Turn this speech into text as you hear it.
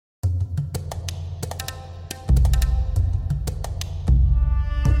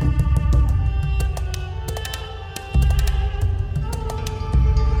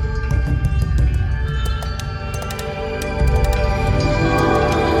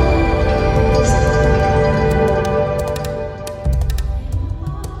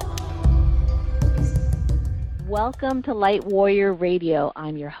welcome to Light Warrior Radio.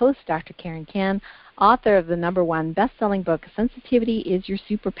 I'm your host, Dr. Karen Kan, author of the #1 best-selling book, Sensitivity is Your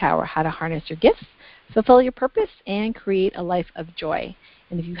Superpower, How to Harness Your Gifts, Fulfill Your Purpose, and Create a Life of Joy.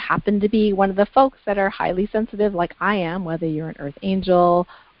 And if you happen to be one of the folks that are highly sensitive like I am, whether you're an Earth Angel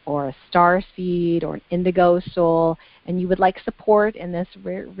or a star seed or an indigo soul, and you would like support in this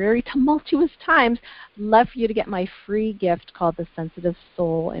very tumultuous times, I'd love for you to get my free gift called the Sensitive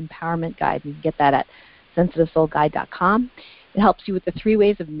Soul Empowerment Guide. You can get that at sensitivesoulguide.com. It helps you with the 3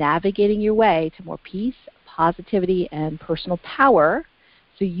 ways of navigating your way to more peace, positivity, and personal power,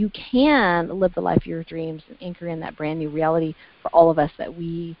 so you can live the life of your dreams and anchor in that brand new reality for all of us that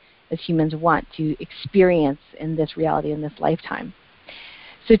we as humans want to experience in this reality, in this lifetime.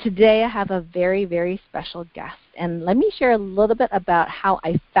 So today I have a very, very special guest, and let me share a little bit about how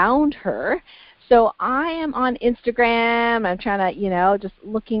I found her. So I am on Instagram. I'm trying to, just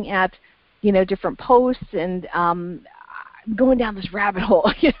looking at, different posts and going down this rabbit hole,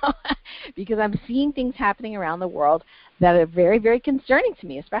 because I'm seeing things happening around the world that are very, very concerning to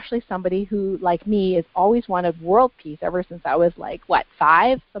me, especially somebody who, like me, has always wanted world peace ever since I was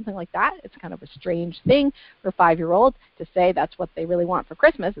 5, something like that. It's kind of a strange thing for 5-year-olds to say that's what they really want for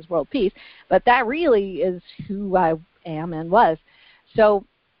Christmas is world peace, but that really is who I am and was. So,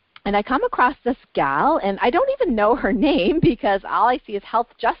 and I come across this gal, and I don't even know her name because all I see is health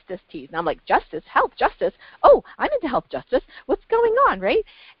justice teas. And I'm like, justice, health justice? Oh, I'm into health justice. What's going on, right?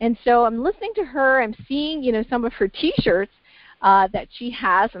 And so I'm listening to her. I'm seeing, some of her T-shirts that she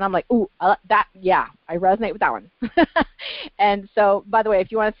has, and I'm like, ooh, I resonate with that one. And so, by the way,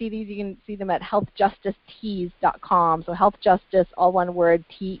 if you want to see these, you can see them at healthjusticetees.com. So healthjustice, all one word,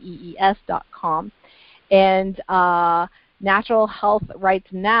 TEES.com. And Natural Health Rights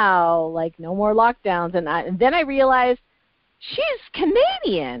Now, no more lockdowns. And then I realized she's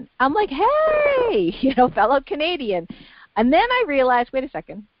Canadian. I'm like, hey, fellow Canadian. And then I realized, wait a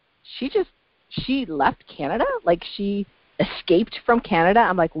second, she left Canada? She escaped from Canada?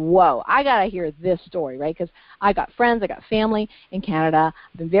 I'm like, whoa, I got to hear this story, right? Because I got friends, I got family in Canada.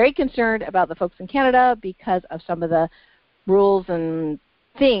 I've been very concerned about the folks in Canada because of some of the rules and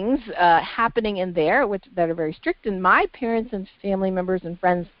things happening in there that are very strict, and my parents and family members and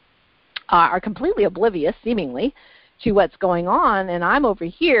friends are completely oblivious, seemingly, to what's going on, and I'm over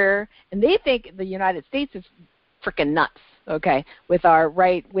here, and they think the United States is freaking nuts, okay, with our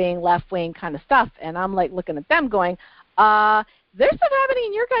right-wing, left-wing kind of stuff, and I'm looking at them going, there's stuff happening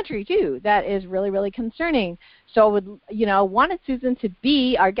in your country, too, that is really, really concerning. So I would, wanted Susan to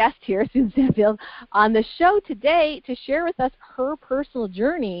be our guest here, Susan Standfield, on the show today to share with us her personal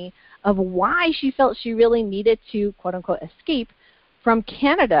journey of why she felt she really needed to, quote-unquote, escape from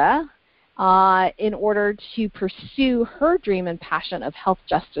Canada in order to pursue her dream and passion of health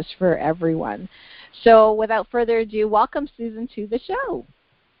justice for everyone. So without further ado, welcome, Susan, to the show.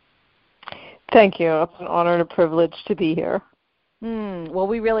 Thank you. It's an honor and a privilege to be here. Well,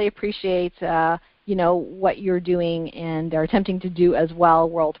 we really appreciate, what you're doing and are attempting to do as well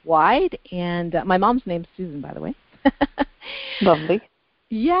worldwide. And my mom's name's Susan, by the way. Lovely.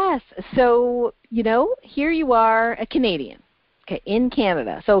 Yes. So, here you are, a Canadian, okay, in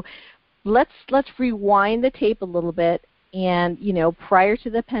Canada. So let's rewind the tape a little bit. And, prior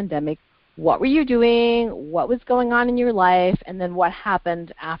to the pandemic, what were you doing? What was going on in your life? And then what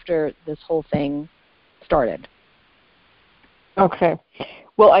happened after this whole thing started? Okay.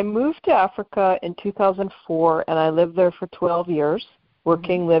 Well, I moved to Africa in 2004, and I lived there for 12 years,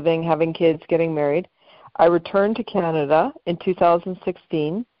 working, living, having kids, getting married. I returned to Canada in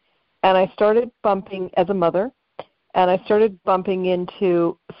 2016, and I started bumping as a mother, and I started bumping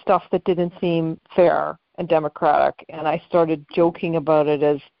into stuff that didn't seem fair and democratic, and I started joking about it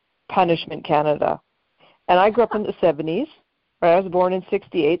as Punishment Canada. And I grew up in the 70s. Right? I was born in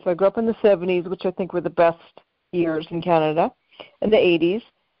 68, so I grew up in the 70s, which I think were the best years in Canada, and the 80s.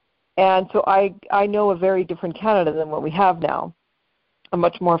 And so I know a very different Canada than what we have now, a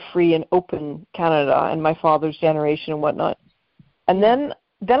much more free and open Canada and my father's generation and whatnot. And then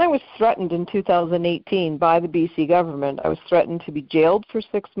I was threatened in 2018 by the BC government. I was threatened to be jailed for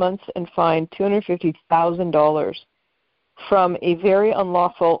 6 months and fined $250,000 from a very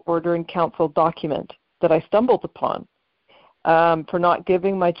unlawful order in council document that I stumbled upon for not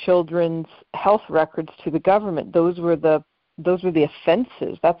giving my children's health records to the government. Those were the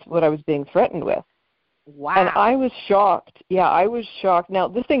offenses. That's what I was being threatened with. Wow. And I was shocked. Yeah, I was shocked. Now,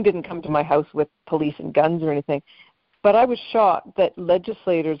 this thing didn't come to my house with police and guns or anything, but I was shocked that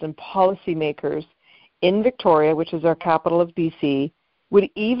legislators and policymakers in Victoria, which is our capital of BC, would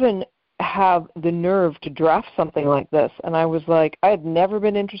even have the nerve to draft something like this. And I was like, I had never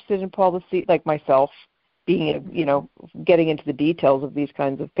been interested in policy like myself getting into the details of these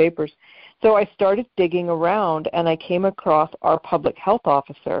kinds of papers. So I started digging around, and I came across our public health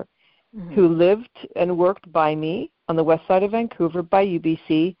officer who lived and worked by me on the west side of Vancouver by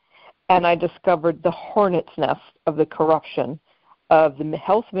UBC, and I discovered the hornet's nest of the corruption of the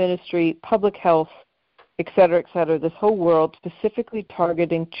health ministry, public health, et cetera, this whole world specifically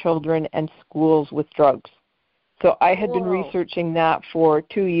targeting children and schools with drugs. So I had been researching that for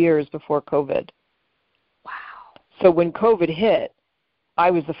 2 years before COVID. Wow. So when COVID hit,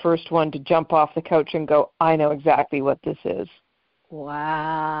 I was the first one to jump off the couch and go, I know exactly what this is.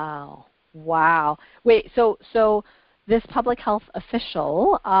 Wow. Wait, so this public health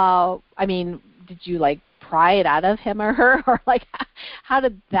official, did you pry it out of him or her, or how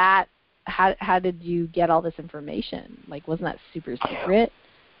did you get all this information? Wasn't that super secret?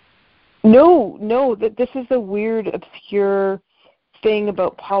 No, this is the weird, obscure thing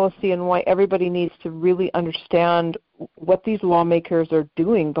about policy and why everybody needs to really understand what these lawmakers are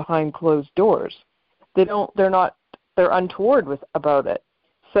doing behind closed doors. They're untoward about it.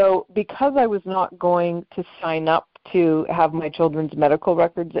 So because I was not going to sign up to have my children's medical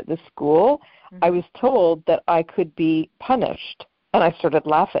records at the school, I was told that I could be punished. And I started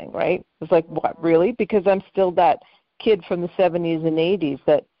laughing, right? I was like, what, really? Because I'm still that kid from the 70s and 80s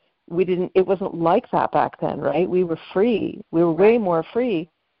that it wasn't like that back then, right? We were free. We were way more free.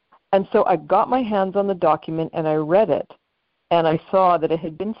 And so I got my hands on the document and I read it. And I saw that it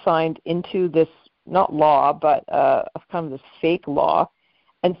had been signed into this, not law, but kind of this fake law.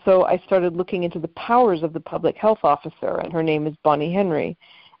 And so I started looking into the powers of the public health officer, and her name is Bonnie Henry.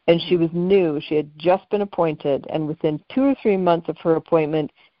 And she was new. She had just been appointed. And within 2 or 3 months of her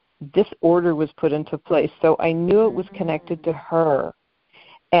appointment, this order was put into place. So I knew it was connected to her.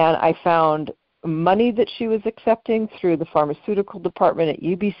 And I found money that she was accepting through the pharmaceutical department at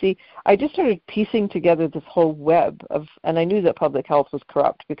UBC. I just started piecing together this whole web and I knew that public health was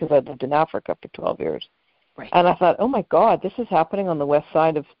corrupt because I lived in Africa for 12 years. Right. And I thought, oh my God, this is happening on the west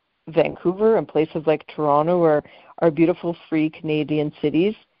side of Vancouver and places like Toronto or our beautiful free Canadian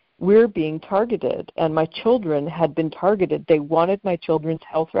cities. We're being targeted, and my children had been targeted. They wanted my children's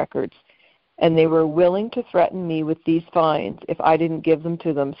health records, and they were willing to threaten me with these fines if I didn't give them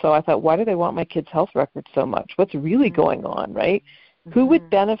to them. So I thought, why do they want my kids' health records so much? What's really going on, right? Who would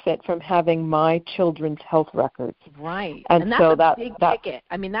benefit from having my children's health records? Right. And that's a big ticket.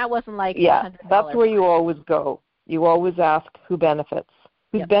 That wasn't like $100. That's where you always go. You always ask who benefits,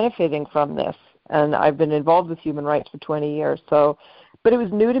 who's benefiting from this. And I've been involved with human rights for 20 years. But it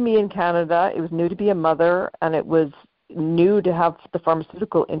was new to me in Canada. It was new to be a mother, and it was new to have the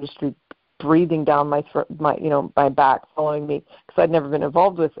pharmaceutical industry breathing down my back, following me, because I'd never been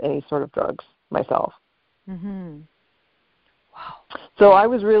involved with any sort of drugs myself. Wow. So I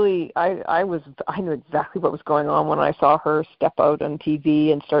was really, I knew exactly what was going on when I saw her step out on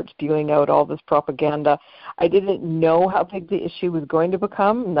TV and start spewing out all this propaganda. I didn't know how big the issue was going to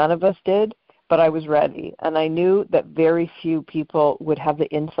become. None of us did. But I was ready, and I knew that very few people would have the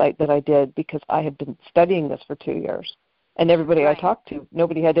insight that I did because I had been studying this for 2 years. And everybody I talked to,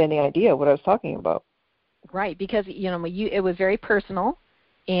 nobody had any idea what I was talking about. Right, because, it was very personal,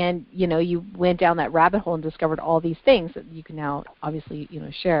 and, you went down that rabbit hole and discovered all these things that you can now obviously,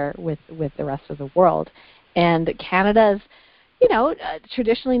 share with the rest of the world. And Canada's,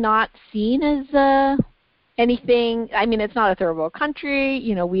 traditionally not seen as anything. It's not a third world country.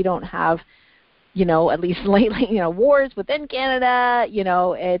 We don't have at least lately, wars within Canada.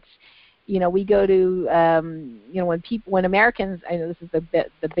 It's, we go to, when Americans, I know this is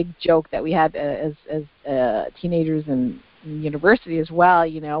the big joke that we had as teenagers in university as well.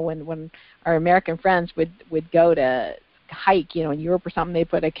 When our American friends would go to hike, in Europe or something, they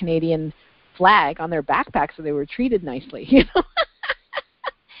put a Canadian flag on their backpack so they were treated nicely.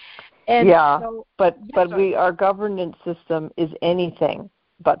 And our governance system is anything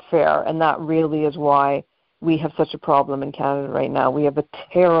but fair, and that really is why we have such a problem in Canada right now. We have a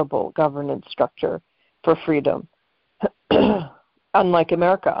terrible governance structure for freedom. Unlike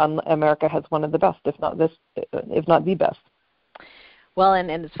America, America has one of the best, if not the best. Well, and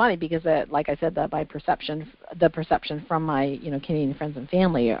it's funny because, like I said, that the perception from my Canadian friends and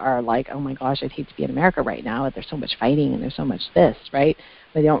family are like, oh my gosh, I'd hate to be in America right now. There's so much fighting and there's so much this, right?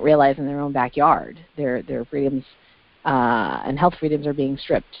 But they don't realize in their own backyard their freedoms and health freedoms are being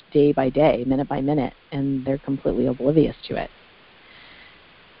stripped day by day, minute by minute, and they're completely oblivious to it.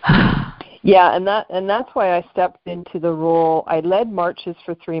 Yeah, and that's why I stepped into the role. I led marches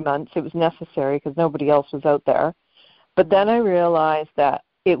for 3 months. It was necessary because nobody else was out there. But then I realized that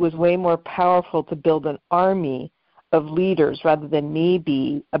it was way more powerful to build an army of leaders rather than me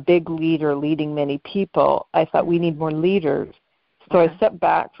be a big leader leading many people. I thought we need more leaders. So I stepped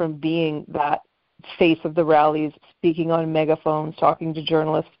back from being that face of the rallies, speaking on megaphones, talking to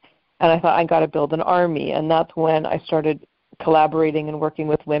journalists, and I thought I got to build an army. And that's when I started collaborating and working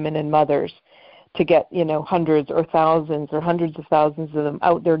with women and mothers to get, hundreds or thousands or hundreds of thousands of them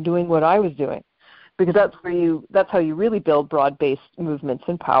out there doing what I was doing. Because that's how you really build broad-based movements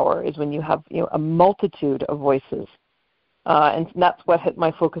and power, is when you have a multitude of voices, and that's what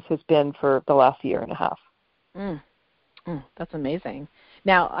my focus has been for the last year and a half. That's amazing.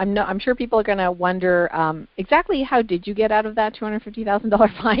 Now I'm sure people are going to wonder exactly how did you get out of that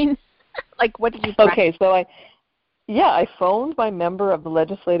 $250,000 fine? Like, what did you practice? Okay, so I phoned my member of the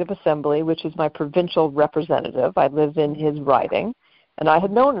Legislative Assembly, which is my provincial representative. I live in his riding. And I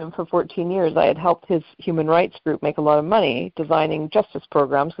had known him for 14 years. I had helped his human rights group make a lot of money designing justice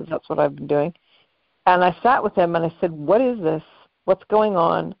programs, because that's what I've been doing. And I sat with him and I said, what is this? What's going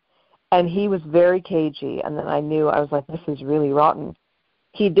on? And he was very cagey. And then I knew, I was like, this is really rotten.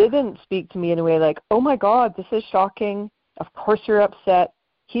 He didn't speak to me in a way like, oh, my God, this is shocking. Of course you're upset.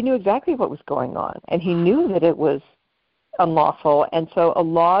 He knew exactly what was going on. And he knew that it was unlawful, and so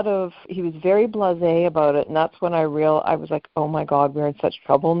he was very blasé about it, and that's when I was like, oh my God, we're in such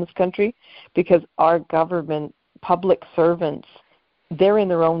trouble in this country, because our government, public servants, they're in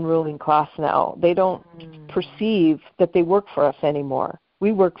their own ruling class now. They don't perceive that they work for us anymore.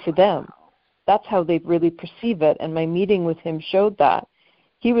 We work for them. That's how they really perceive it, and my meeting with him showed that.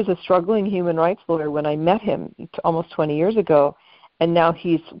 He was a struggling human rights lawyer when I met him almost 20 years ago, and now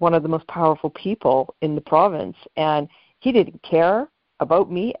he's one of the most powerful people in the province, and he didn't care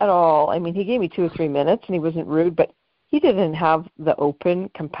about me at all. I mean, he gave me 2 or 3 minutes, and he wasn't rude, but he didn't have the open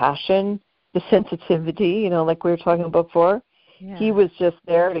compassion, the sensitivity, like we were talking about before. Yeah. He was just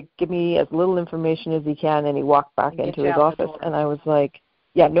there to give me as little information as he can, and he walked back into his office. And I was like,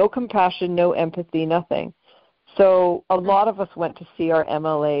 no compassion, no empathy, nothing. So a lot of us went to see our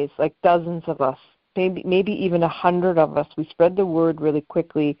MLAs, like dozens of us, maybe even 100 of us. We spread the word really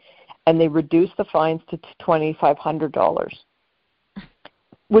quickly, and they reduced the fines to $2,500,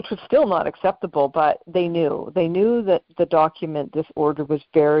 which was still not acceptable, but they knew. They knew that this order was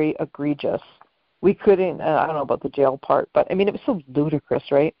very egregious. We couldn't, I don't know about the jail part, but, I mean, it was so ludicrous,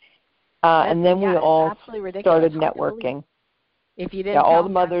 right? And then we all started networking. If you didn't all the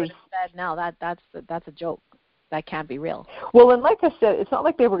mothers said, no, that's a joke. That can't be real. Well, and like I said, it's not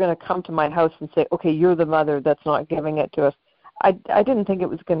like they were going to come to my house and say, okay, you're the mother that's not giving it to us. I didn't think it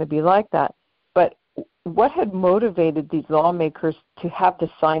was going to be like that. But what had motivated these lawmakers to have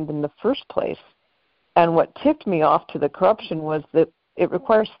this signed in the first place, and what tipped me off to the corruption, was that it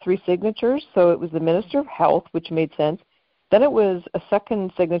requires 3 signatures. So it was the Minister of Health, which made sense. Then it was a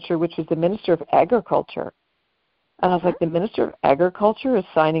second signature, which was the Minister of Agriculture. And I was like, the Minister of Agriculture is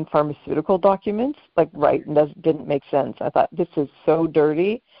signing pharmaceutical documents? Like, right, and that didn't make sense. I thought, this is so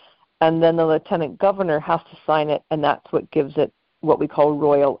dirty. And then the Lieutenant Governor has to sign it, and that's what gives it what we call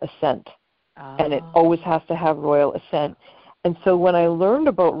royal assent. And it always has to have royal assent. And so when I learned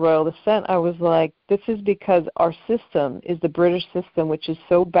about royal assent, I was like, this is because our system is the British system, which is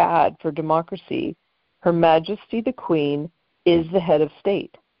so bad for democracy. Her Majesty the Queen is the head of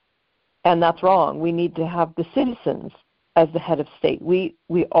state. And that's wrong. We need to have the citizens as the head of state. We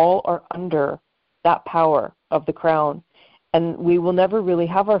all are under that power of the Crown. And we will never really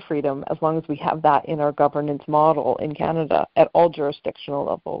have our freedom as long as we have that in our governance model in Canada at all jurisdictional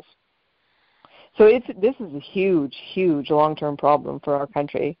levels. So this is a huge, huge long-term problem for our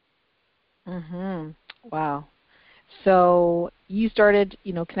country. Wow. So you started,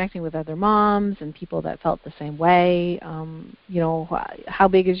 connecting with other moms and people that felt the same way. How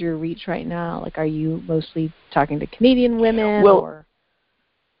big is your reach right now? Like, are you mostly talking to Canadian women? Or?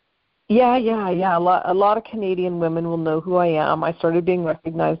 Yeah. A lot of Canadian women will know who I am. I started being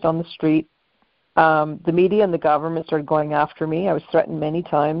recognized on the street. The media and the government started going after me. I was threatened many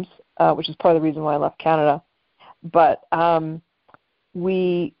times, which is part of the reason why I left Canada. But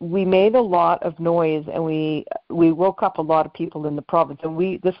we made a lot of noise, and we woke up a lot of people in the province. And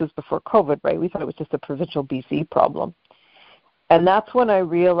this was before COVID, right? We thought it was just a provincial BC problem. And that's when I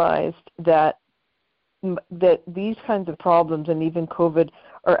realized that these kinds of problems, and even COVID,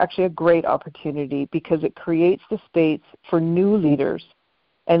 are actually a great opportunity, because it creates the space for new leaders,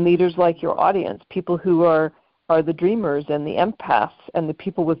 and leaders like your audience, people who are the dreamers and the empaths and the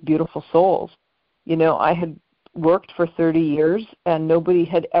people with beautiful souls. I had worked for 30 years, and nobody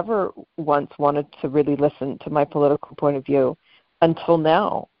had ever once wanted to really listen to my political point of view until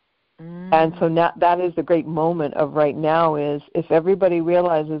now. And so now, that is the great moment of right now is if everybody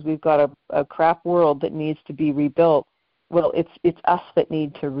realizes we've got a crap world that needs to be rebuilt, well, it's us that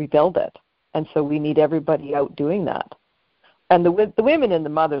need to rebuild it. And so we need everybody out doing that. And the women and the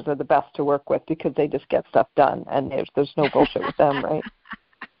mothers are the best to work with because they just get stuff done, and there's no bullshit with them, right?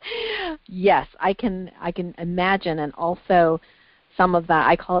 Yes, I can imagine, and also some of that,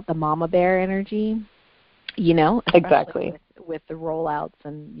 I call it the mama bear energy, Exactly. with the rollouts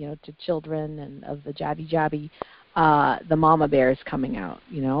and, to children and of the jabby, the mama bear is coming out,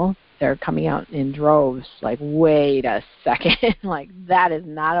 they're coming out in droves, like, wait a second, like, that is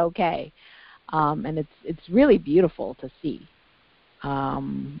not okay. And it's really beautiful to see.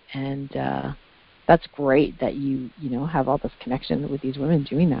 That's great that you have all this connection with these women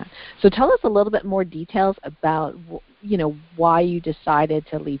doing that. So tell us a little bit more details about, why you decided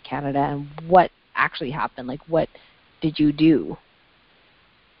to leave Canada and what actually happened. Like, what did you do?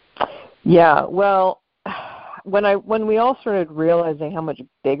 Yeah, well, when we all started realizing how much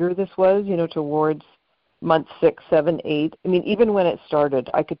bigger this was, towards month 6, 7, 8, I mean, even when it started,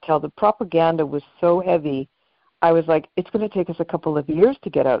 I could tell the propaganda was so heavy. I was like, it's going to take us a couple of years to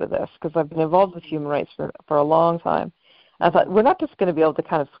get out of this because I've been involved with human rights for a long time. I thought, we're not just going to be able to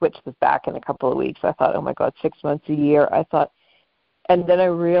kind of switch this back in a couple of weeks. I thought, oh, my God, 6 months, a year. I thought, and then I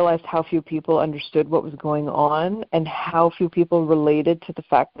realized how few people understood what was going on and how few people related to the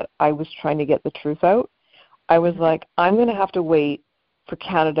fact that I was trying to get the truth out. I was like, I'm going to have to wait for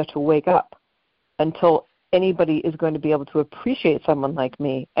Canada to wake up until anybody is going to be able to appreciate someone like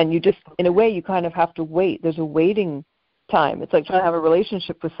me. And you just, in a way, you kind of have to wait. There's a waiting time. It's like trying to have a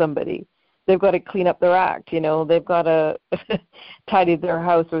relationship with somebody. They've got to clean up their act, they've got to tidy their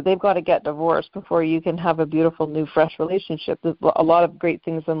house, or they've got to get divorced before you can have a beautiful, new, fresh relationship. There's a lot of great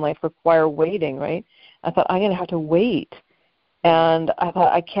things in life require waiting, right? I thought, I'm going to have to wait. And I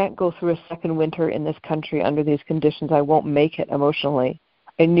thought, I can't go through a second winter in this country under these conditions. I won't make it emotionally.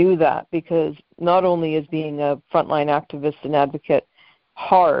 I knew that because not only is being a frontline activist and advocate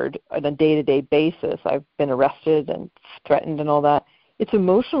hard on a day-to-day basis, I've been arrested and threatened and all that, it's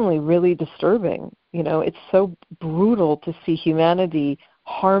emotionally really disturbing. It's so brutal to see humanity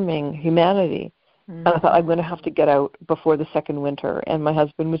harming humanity. Mm-hmm. And I thought, I'm going to have to get out before the second winter. And my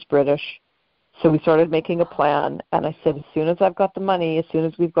husband was British, so we started making a plan. And I said, as soon as I've got the money, as soon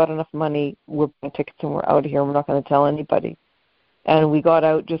as we've got enough money, we're buying tickets and we're out of here. We're not going to tell anybody. And we got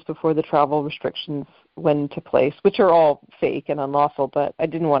out just before the travel restrictions went into place, which are all fake and unlawful, but I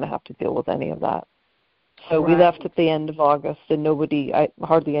didn't want to have to deal with any of that. So we left at the end of August, and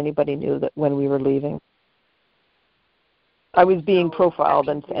hardly anybody knew that when we were leaving. I was being profiled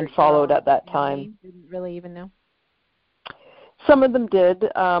and followed at that time. Didn't really even know? Some of them did,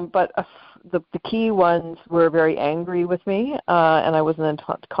 but the key ones were very angry with me, and I wasn't in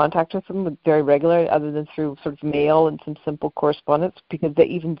contact with them very regularly, other than through sort of mail and some simple correspondence, because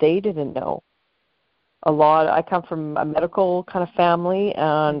even they didn't know. I come from a medical kind of family,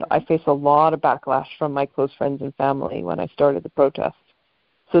 and I faced a lot of backlash from my close friends and family when I started the protests.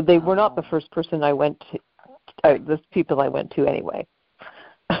 So they were not the first person I went to, the people I went to anyway.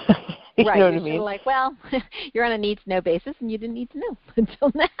 You know what I mean? Like, well, you're on a need-to-know basis, and you didn't need to know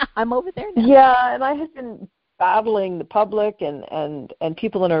until now. I'm over there now. Yeah, and I had been battling the public and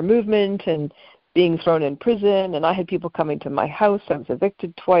people in our movement and being thrown in prison, and I had people coming to my house. I was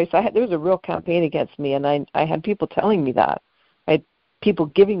evicted twice. There was a real campaign against me, and I had people telling me that. I had people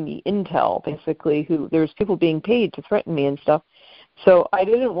giving me intel, basically, there was people being paid to threaten me and stuff. So I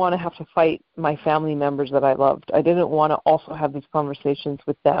didn't want to have to fight my family members that I loved. I didn't want to also have these conversations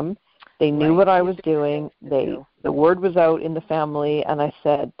with them. They knew what I was doing. The word was out in the family, and I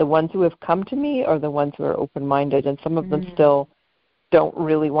said, the ones who have come to me are the ones who are open-minded, and some of them still don't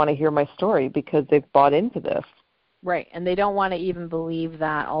really want to hear my story because they've bought into this. Right, and they don't want to even believe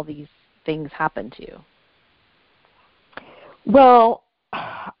that all these things happen to you. Well,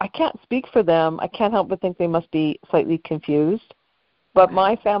 I can't speak for them. I can't help but think they must be slightly confused. But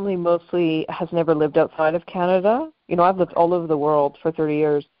my family mostly has never lived outside of Canada. I've lived all over the world for 30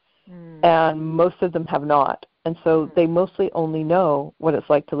 years, and most of them have not. And so they mostly only know what it's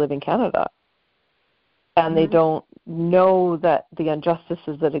like to live in Canada. And they don't know that the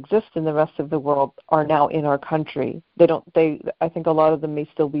injustices that exist in the rest of the world are now in our country. I think a lot of them may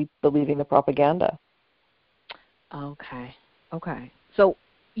still be believing the propaganda. Okay. So,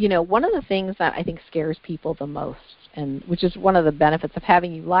 one of the things that I think scares people the most, and which is one of the benefits of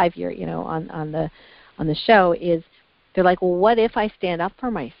having you live here, on the show, is they're like, well, what if I stand up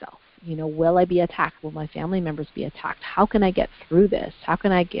for myself? Will I be attacked? Will my family members be attacked? How can I get through this? How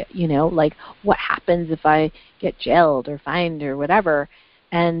can I get, what happens if I get jailed or fined or whatever?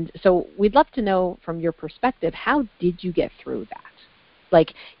 And so we'd love to know from your perspective, how did you get through that?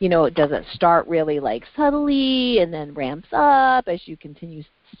 Like, does it start really like subtly and then ramps up as you continue,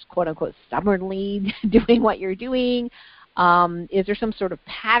 quote unquote, stubbornly doing what you're doing? Is there some sort of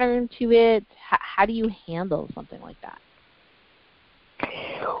pattern to it? How do you handle something like that?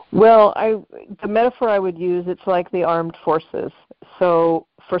 Well, the metaphor I would use, it's like the armed forces. So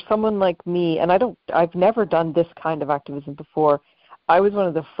for someone like me, and I've never done this kind of activism before, I was one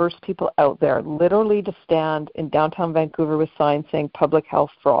of the first people out there literally to stand in downtown Vancouver with signs saying public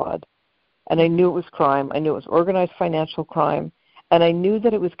health fraud. And I knew it was crime. I knew it was organized financial crime. And I knew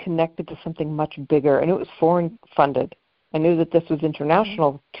that it was connected to something much bigger, and it was foreign funded. I knew that this was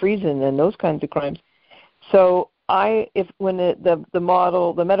international treason and those kinds of crimes. So when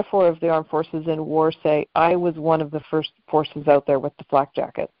the metaphor of the armed forces in war, say, I was one of the first forces out there with the flak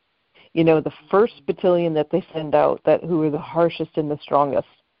jacket. The first battalion that they send out, who are the harshest and the strongest.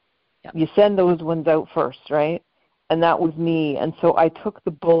 Yep. You send those ones out first, right? And that was me. And so I took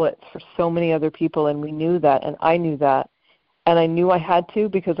the bullets for so many other people, and we knew that, and I knew that. And I knew I had to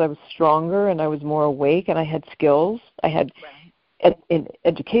because I was stronger and I was more awake and I had skills. I had in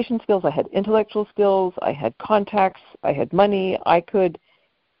education skills, I had intellectual skills, I had contacts, I had money. I could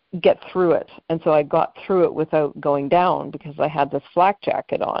get through it. And so I got through it without going down because I had this flak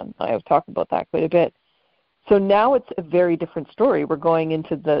jacket on. I've talked about that quite a bit. So now it's a very different story. We're going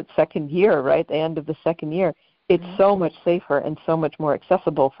into the second year, right? The end of the second year. It's so much safer and so much more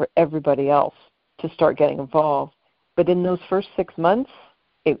accessible for everybody else to start getting involved. But in those first 6 months,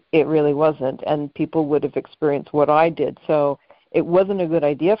 it really wasn't, and people would have experienced what I did. So it wasn't a good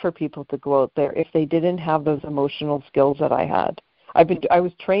idea for people to go out there if they didn't have those emotional skills that I had. I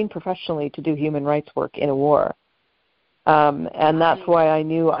was trained professionally to do human rights work in a war, and that's why I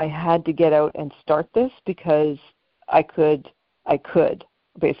knew I had to get out and start this because I could.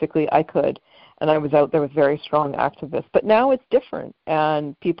 And I was out there with very strong activists. But now it's different,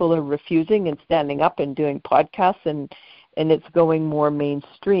 and people are refusing and standing up and doing podcasts, and it's going more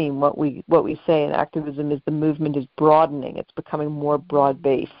mainstream. What we say in activism is the movement is broadening. It's becoming more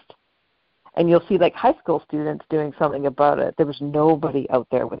broad-based. And you'll see like high school students doing something about it. There was nobody out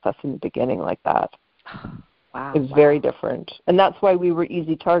there with us in the beginning like that. Wow. It was very different. And that's why we were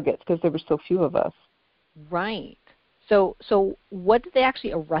easy targets, because there were so few of us. Right. So what did they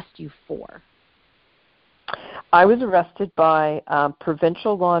actually arrest you for? I was arrested by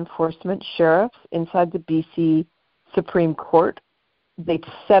provincial law enforcement sheriffs inside the BC Supreme Court. They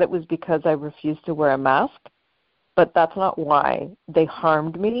said it was because I refused to wear a mask, but that's not why. They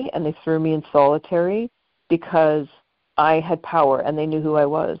harmed me and they threw me in solitary because I had power and they knew who I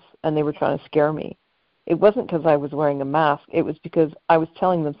was and they were trying to scare me. It wasn't because I was wearing a mask. It was because I was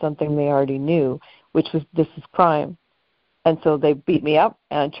telling them something they already knew, which was this is crime. And so they beat me up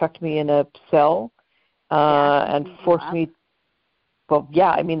and chucked me in a cell. And forced me,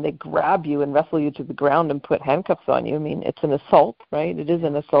 they grab you and wrestle you to the ground and put handcuffs on you. I mean, it's an assault, right? It is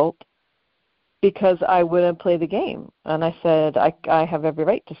an assault because I wouldn't play the game. And I said, I have every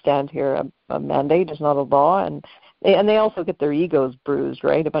right to stand here. A mandate is not a law. And they also get their egos bruised,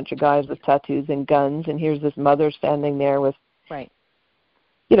 right? A bunch of guys with tattoos and guns, and here's this mother standing there with,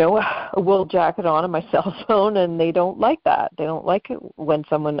 a wool jacket on and my cell phone, and they don't like that. They don't like it when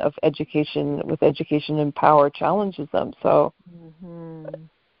someone with education and power challenges them. So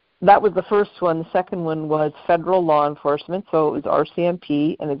that was the first one. The second one was federal law enforcement, so it was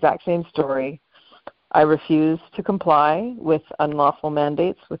RCMP, an exact same story. I refused to comply with unlawful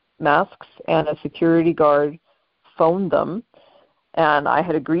mandates with masks, and a security guard phoned them, and I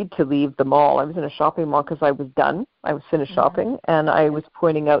had agreed to leave the mall. I was in a shopping mall because I was done. I was finished shopping, and I was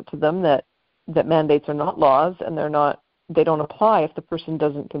pointing out to them that mandates are not laws, and they don't apply if the person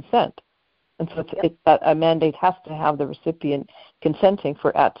doesn't consent. And so that a mandate has to have the recipient consenting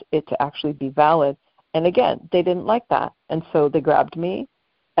for it to actually be valid. And again, they didn't like that, and so they grabbed me,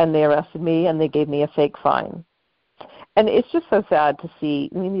 and they arrested me, and they gave me a fake fine. And it's just so sad to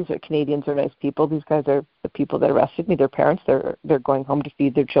see. I mean, Canadians are nice people. These guys are the people that arrested me. Their parents, they're going home to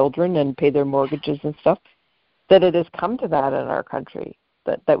feed their children and pay their mortgages and stuff. That it has come to that in our country,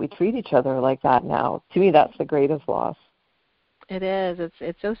 that we treat each other like that now. To me, that's the greatest loss. It is.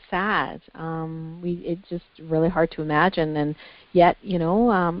 It's so sad. It's just really hard to imagine. And yet,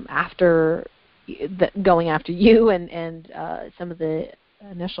 after going after you and some of the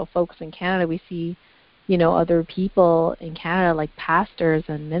initial folks in Canada, we see other people in Canada, like pastors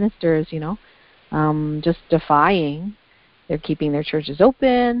and ministers, just defying. They're keeping their churches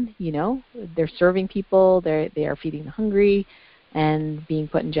open, they're serving people, they are feeding the hungry, and being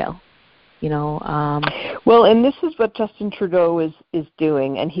put in jail. Well, and this is what Justin Trudeau is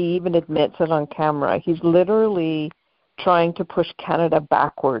doing, and he even admits it on camera. He's literally trying to push Canada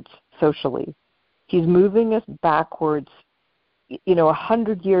backwards socially. He's moving us backwards,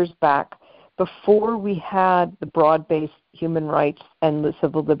 100 years back, before we had the broad-based human rights and the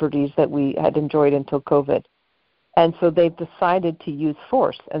civil liberties that we had enjoyed until COVID. And so they've decided to use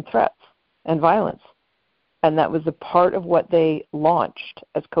force and threats and violence. And that was a part of what they launched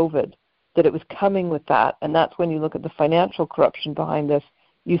as COVID, that it was coming with that. And that's when you look at the financial corruption behind this,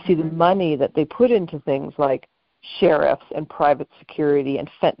 you see the money that they put into things like sheriffs and private security and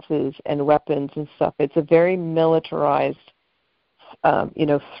fences and weapons and stuff. It's a very militarized,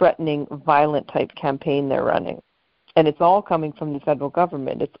 threatening, violent type campaign they're running. And it's all coming from the federal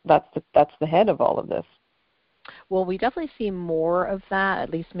government. That's the head of all of this. Well, we definitely see more of that.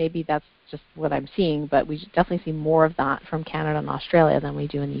 At least maybe that's just what I'm seeing, but we definitely see more of that from Canada and Australia than we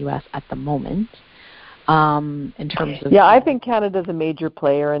do in the U.S. at the moment. In terms of I think Canada's a major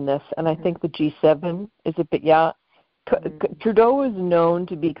player in this, and I think the G7 is a bit. Trudeau is known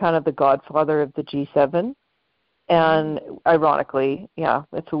to be kind of the godfather of the G7, and ironically,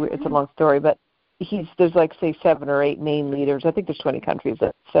 it's a long story, but there's like say 7 or 8 main leaders. I think there's 20 countries,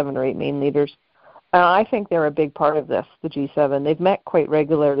 7 or 8 main leaders. And I think they're a big part of this, the G7. They've met quite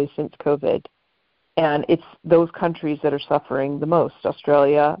regularly since COVID, and it's those countries that are suffering the most: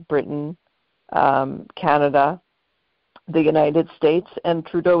 Australia, Britain, Canada, the United States. And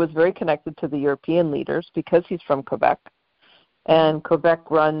Trudeau is very connected to the European leaders because he's from Quebec, and Quebec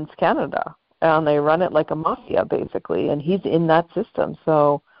runs Canada, and they run it like a mafia, basically, and he's in that system.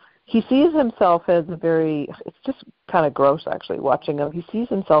 So he sees himself as it's just kind of gross, actually, watching him. He sees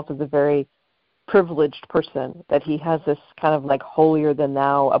himself as a very privileged person, that he has this kind of like holier than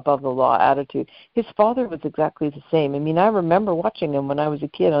thou, above the law attitude. His father was exactly the same. I mean, I remember watching him when I was a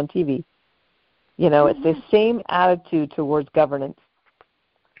kid on TV. It's the same attitude towards governance.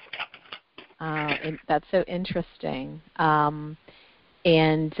 That's so interesting.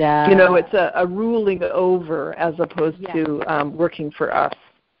 It's a ruling over as opposed to working for us.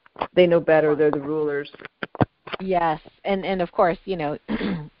 They know better. They're the rulers. Yes, and of course, he's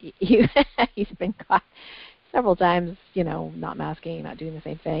been caught several times, not masking, not doing the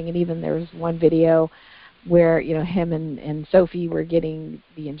same thing. And even there was one video where, him and Sophie were getting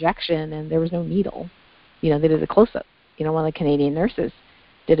the injection and there was no needle. They did a close-up. One of the Canadian nurses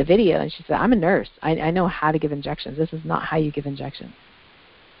did a video and she said, "I'm a nurse. I know how to give injections. This is not how you give injections."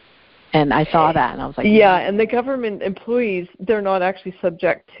 And I saw that, and I was like... Yeah, and the government employees, they're not actually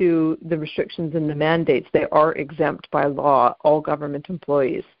subject to the restrictions and the mandates. They are exempt by law, all government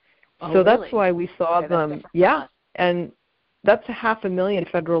employees. Oh, so really? That's why we saw them. Yeah, and that's 500,000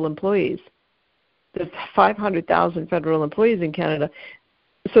 federal employees. There's 500,000 federal employees in Canada.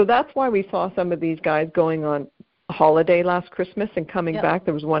 So that's why we saw some of these guys going on holiday last Christmas and coming back.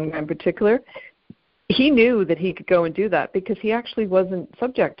 There was one guy in particular. He knew that he could go and do that because he actually wasn't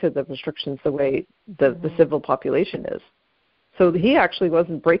subject to the restrictions the way the civil population is. So he actually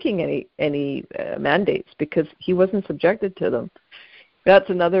wasn't breaking any mandates because he wasn't subjected to them. That's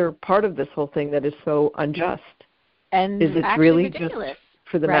another part of this whole thing that is so unjust. And it's really ridiculous,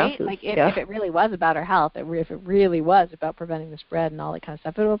 just for the right? masses. Like if it really was about our health, if it really was about preventing the spread and all that kind of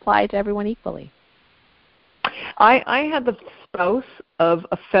stuff, it would apply to everyone equally. I had the spouse of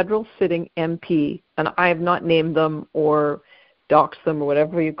a federal sitting MP, and I have not named them or doxed them or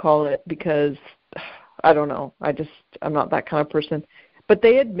whatever you call it because, I don't know, I'm not that kind of person. But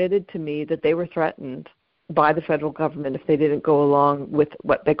they admitted to me that they were threatened by the federal government if they didn't go along with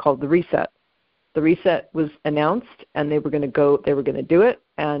what they called the reset. The reset was announced, and they were going to do it,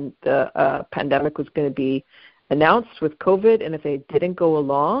 and the pandemic was going to be announced with COVID, and if they didn't go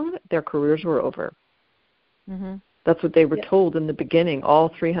along, their careers were over. Mm-hmm. That's what they were told in the beginning, all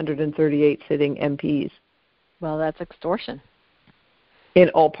 338 sitting MPs. Well, that's extortion. In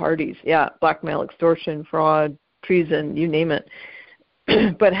all parties, blackmail, extortion, fraud, treason, you name it.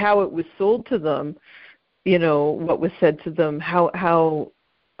 But how it was sold to them, what was said to them, how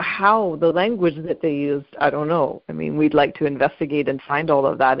the language that they used, I don't know. I mean, we'd like to investigate and find all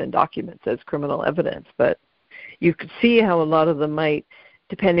of that in documents as criminal evidence, but you could see how a lot of them might,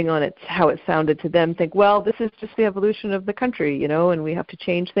 depending on how it sounded to them, think, well, this is just the evolution of the country, and we have to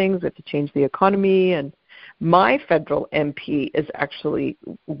change things, we have to change the economy. And my federal MP is actually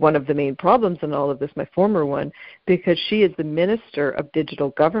one of the main problems in all of this, my former one, because she is the Minister of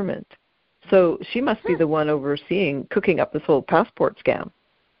Digital Government. So she must be the one cooking up this whole passport scam.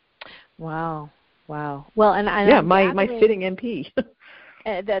 Wow. Well, and my sitting MP.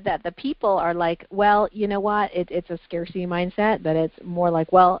 that the people are like, well, you know what? It's a scarcity mindset. That it's more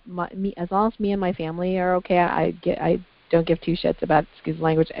like, well, me, as long as me and my family are okay, I don't give two shits about, excuse the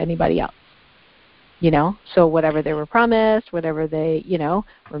language, anybody else. So whatever they were promised, whatever they,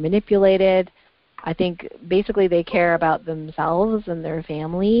 were manipulated. I think basically they care about themselves and their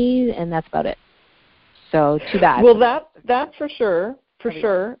family, and that's about it. So too bad. Well, that's for sure.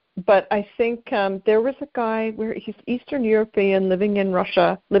 But I think there was a guy where he's Eastern European, living in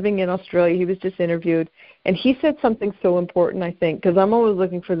Russia, living in Australia. He was just interviewed, and he said something so important, I think, because I'm always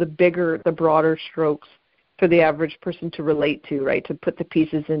looking for the broader strokes for the average person to relate to, right, to put the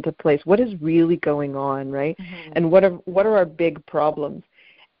pieces into place. What is really going on, right? Mm-hmm. And what are our big problems?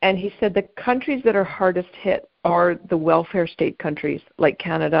 And he said the countries that are hardest hit are the welfare state countries like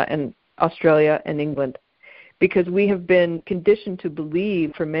Canada and Australia and England, because we have been conditioned to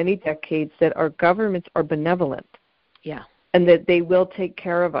believe for many decades that our governments are benevolent. Yeah. And that they will take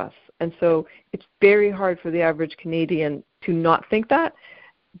care of us. And so it's very hard for the average Canadian to not think that.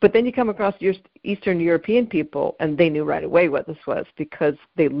 But then you come across your Eastern European people, and they knew right away what this was because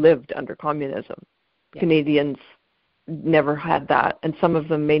they lived under communism. Yeah. Canadians never had that, and some of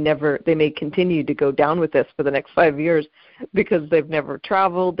them they may continue to go down with this for the next 5 years because they've never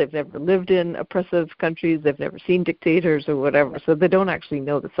traveled, they've never lived in oppressive countries, they've never seen dictators or whatever, so they don't actually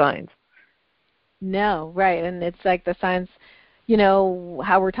know the signs. No, right, and it's like the signs,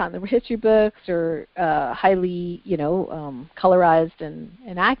 how we're taught in the history books are highly, colorized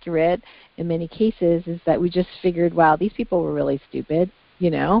and accurate in many cases, is that we just figured, wow, these people were really stupid,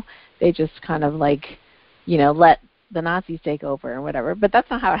 they just kind of like, let the Nazis take over and whatever, but that's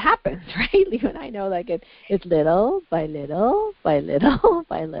not how it happens, right? You and I know, like it's little by little by little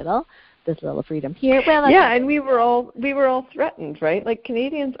by little, this little freedom here. Well, yeah, and we were all threatened, right? Like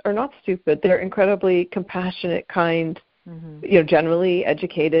Canadians are not stupid; they're incredibly compassionate, kind, mm-hmm. Generally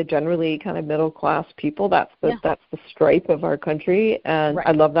educated, generally kind of middle class people. That's the stripe of our country, and right.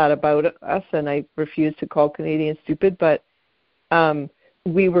 I love that about us. And I refuse to call Canadians stupid, but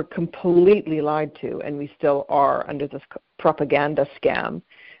we were completely lied to, and we still are under this propaganda scam.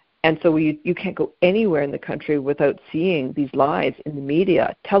 And so you can't go anywhere in the country without seeing these lies in the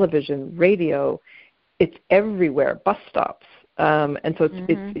media, television, radio. It's everywhere, bus stops. And so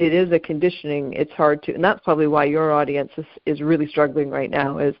it is a conditioning. It's hard to, and that's probably why your audience is really struggling right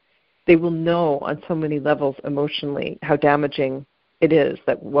now, is they will know on so many levels emotionally how damaging it is,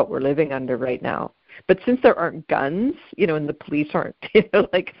 that what we're living under right now. But since there aren't guns, and the police aren't,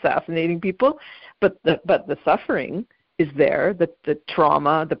 like assassinating people, but the suffering is there, the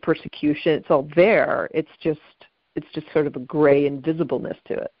trauma, the persecution, it's all there. It's just sort of a gray invisibleness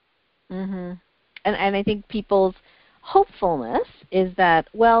to it. Mm-hmm. And I think people's hopefulness is that,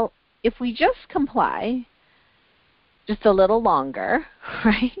 well, if we just comply just a little longer,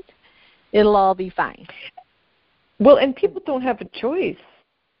 right, it'll all be fine. Well, and people don't have a choice.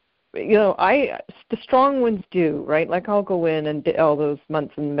 The strong ones do, right? Like I'll go in and all those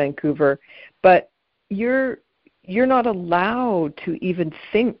months in Vancouver, but you're not allowed to even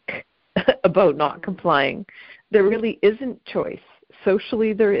think about not complying. There really isn't choice.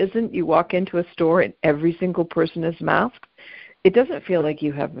 Socially, there isn't. You walk into a store and every single person is masked. It doesn't feel like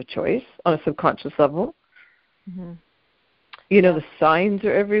you have a choice on a subconscious level. Mm-hmm. The signs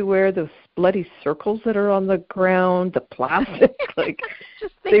are everywhere, those bloody circles that are on the ground, the plastic, like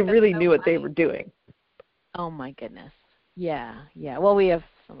they really knew what they were doing. Oh, my goodness. Yeah. Well, we have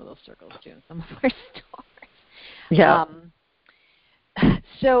some of those circles, too, in some of our stores. Yeah.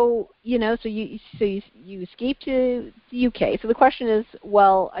 So you escaped to the UK. So the question is,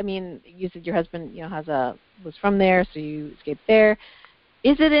 well, I mean, you said your husband, was from there, so you escaped there.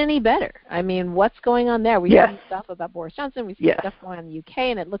 Is it any better? I mean, what's going on there? We see stuff about Boris Johnson. We see stuff going on in the UK,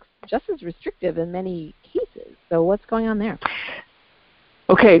 and it looks just as restrictive in many cases. So what's going on there?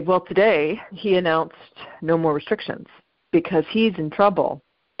 Okay, well, today he announced no more restrictions because he's in trouble,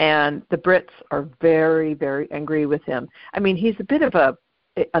 and the Brits are very, very angry with him. I mean, he's a bit of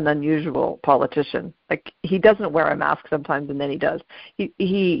an unusual politician. Like, he doesn't wear a mask sometimes, and then he does.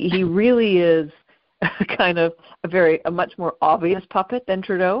 He really is kind of a much more obvious puppet than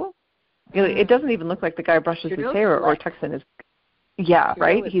Trudeau. It doesn't even look like the guy brushes his hair or tucks in his. Yeah, Trudeau,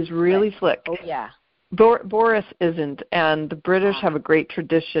 right. He's really slick. Oh yeah. Boris isn't, and the British have a great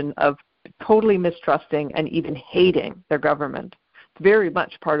tradition of totally mistrusting and even hating their government. It's very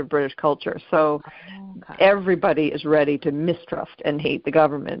much part of British culture. So everybody is ready to mistrust and hate the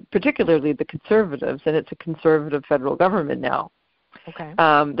government, particularly the Conservatives, and it's a Conservative federal government now. Okay.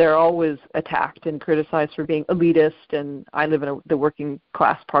 They're always attacked and criticized for being elitist, and I live in the working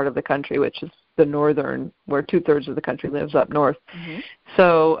class part of the country, which is the northern, where 2/3 of the country lives up north. Mm-hmm. So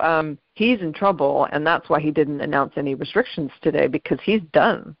he's in trouble, and that's why he didn't announce any restrictions today, because he's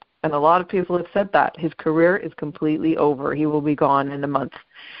done. And a lot of people have said that. His career is completely over. He will be gone in a month.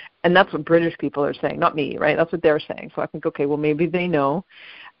 And that's what British people are saying, not me, right? That's what they're saying. So I think, okay, well, maybe they know.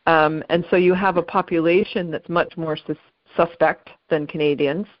 And so you have a population that's much more suspect than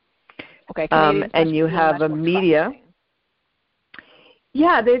Canadians. Okay, Canadians and you have a media. Trusting.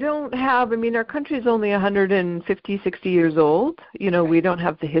 Yeah, they don't have, I mean, our country is only 150, 60 years old. You know, we don't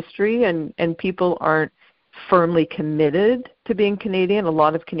have the history, and people aren't firmly committed to being Canadian. A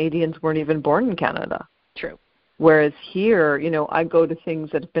lot of Canadians weren't even born in Canada. True. Whereas here, you know, I go to things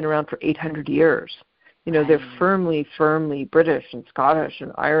that have been around for 800 years. You know, they're firmly British and Scottish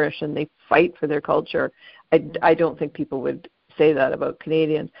and Irish, and they fight for their culture. I don't think people would say that about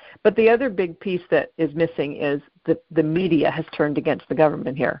Canadians. But the other big piece that is missing is the media has turned against the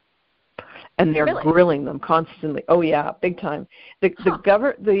government here. And they're grilling them constantly. Oh, yeah, big time. The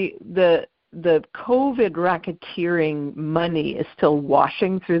COVID racketeering money is still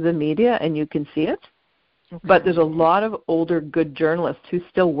washing through the media, and you can see it. Okay. But there's a lot of older, good journalists who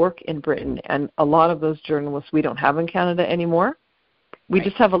still work in Britain, and a lot of those journalists we don't have in Canada anymore. We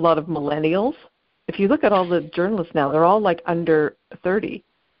just have a lot of millennials. If you look at all the journalists now, they're all like under 30.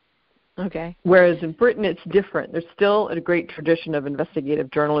 Okay. Whereas in Britain, it's different. There's still a great tradition of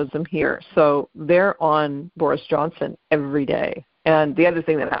investigative journalism here. So they're on Boris Johnson every day. And the other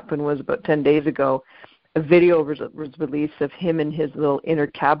thing that happened was about 10 days ago, a video was released of him and his little inner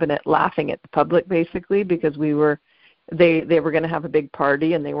cabinet laughing at the public, basically, because they were going to have a big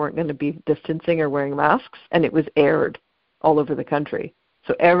party and they weren't going to be distancing or wearing masks, and it was aired all over the country.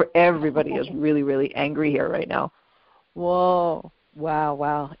 So everybody is really, really angry here right now. Whoa.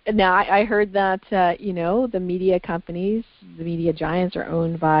 Wow. Now, I heard that, you know, the media companies, the media giants are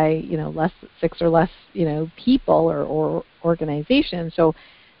owned by, you know, 6 or less, you know, people or organizations. So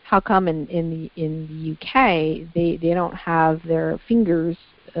how come in the UK they don't have their fingers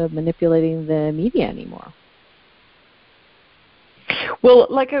manipulating the media anymore? Well,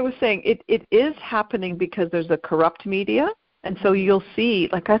 like I was saying, it is happening because there's a corrupt media. And so you'll see,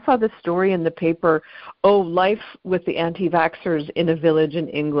 like I saw this story in the paper, life with the anti-vaxxers in a village in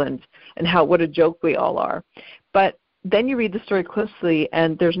England, and what a joke we all are. But then you read the story closely,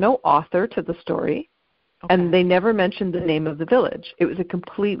 and there's no author to the story, and they never mentioned the name of the village. It was a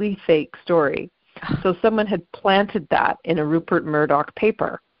completely fake story. So someone had planted that in a Rupert Murdoch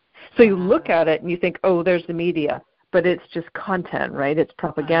paper. So you look at it and you think, there's the media, but it's just content, right? It's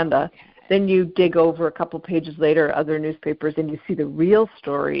propaganda. Then you dig over a couple pages later, other newspapers, and you see the real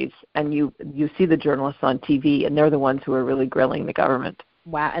stories, and you see the journalists on TV, and they're the ones who are really grilling the government.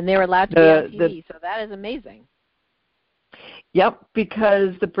 Wow, and they're allowed to be on TV, so that is amazing. Yep, because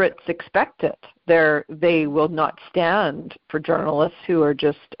the Brits expect it. They will not stand for journalists who are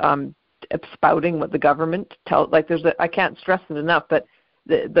just spouting what the government tells. Like I can't stress it enough, but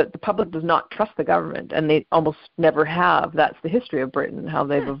the public does not trust the government, and they almost never have. That's the history of Britain, how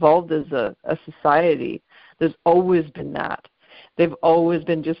they've evolved as a society. There's always been that. They've always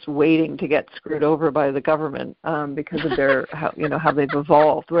been just waiting to get screwed over by the government because of their how they've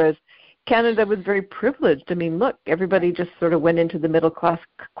evolved. Whereas Canada was very privileged. I mean, look, everybody just sort of went into the middle class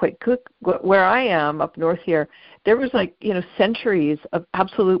quite quick. Where I am up north here, there was centuries of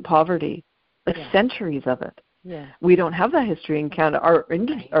absolute poverty, centuries of it. Yeah. We don't have that history in Canada.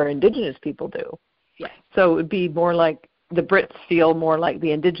 Our Indigenous people do. Yeah. So it would be more like the Brits feel more like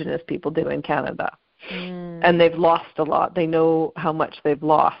the Indigenous people do in Canada. And they've lost a lot. They know how much they've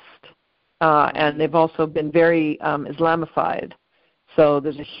lost. And they've also been very Islamified. So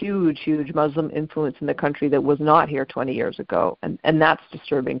there's a huge, huge Muslim influence in the country that was not here 20 years ago. And that's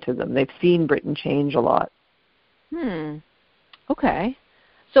disturbing to them. They've seen Britain change a lot. Okay.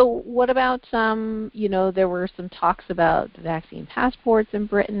 So what about there were some talks about vaccine passports in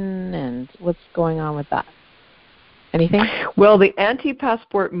Britain, and what's going on with that? Anything? Well, the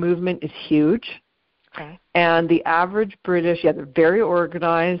anti-passport movement is huge. Okay. And the average British, they're very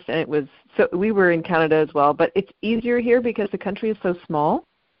organized, and we were in Canada as well, but it's easier here because the country is so small.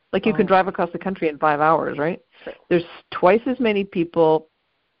 Like you can drive across the country in 5 hours, right? Sure. There's twice as many people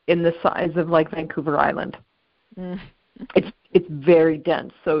in the size of like Vancouver Island. It's very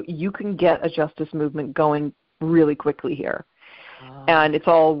dense, so you can get a justice movement going really quickly here. And it's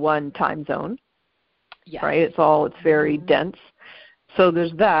all one time zone, right? It's very dense. So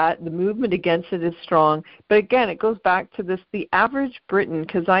there's that. The movement against it is strong. But again, it goes back to this, the average Briton,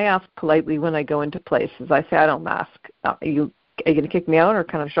 because I ask politely when I go into places, I say, I don't mask. Are you going to kick me out or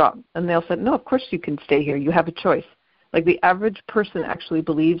kind of shop? And they'll say, no, of course you can stay here. You have a choice. Like the average person actually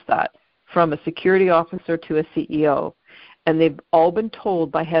believes that. from a security officer to a CEO. And they've all been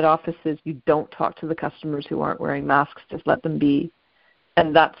told by head offices, you don't talk to the customers who aren't wearing masks, just let them be.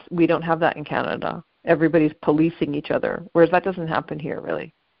 And we don't have that in Canada. Everybody's policing each other, whereas that doesn't happen here,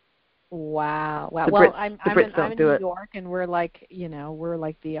 really. Wow. Well, I'm in do New it. York, and we're like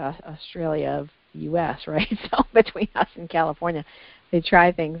the Australia of the U.S., right? So between us and California, they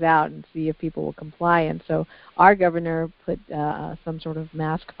try things out and see if people will comply. And so our governor put some sort of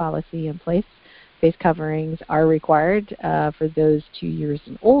mask policy in place. Face coverings are required for those 2 years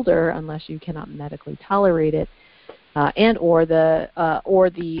and older, unless you cannot medically tolerate it, and or the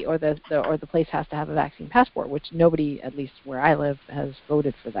place has to have a vaccine passport, which nobody, at least where I live, has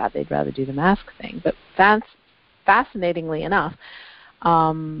voted for that. They'd rather do the mask thing. But fascinatingly enough,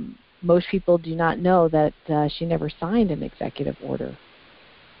 most people do not know that she never signed an executive order.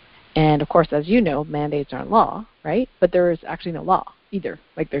 And of course, as you know, mandates aren't law, right? But there is actually no law either.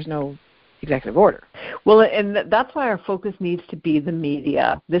 Like, there's no executive order. Well, and that's why our focus needs to be the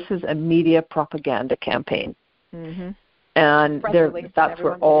media. This is a media propaganda campaign. Mm-hmm. And that's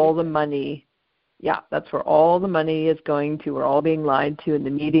where all the money, that's where all the money is going to. We're all being lied to, and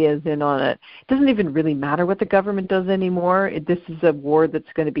the media is in on it. It doesn't even really matter what the government does anymore. This is a war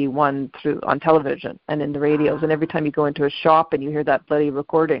that's going to be won on television and in the radios. And every time you go into a shop and you hear that bloody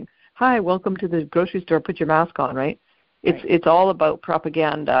recording, hi, welcome to the grocery store, put your mask on, right? It's all about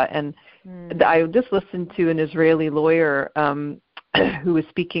propaganda. And I just listened to an Israeli lawyer who was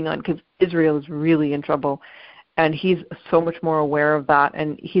speaking on, because Israel is really in trouble, and he's so much more aware of that,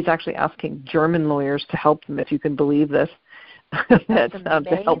 and he's actually asking German lawyers to help him, if you can believe this,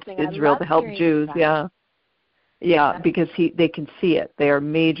 to help Israel, to help Jews. Because they can see it. They are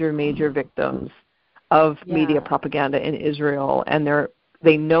major victims of media propaganda in Israel, and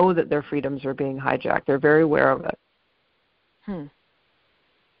they know that their freedoms are being hijacked. They're very aware of it.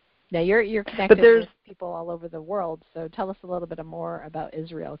 Now, you're connected with people all over the world, so tell us a little bit more about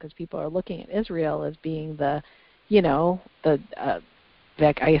Israel, because people are looking at Israel as being the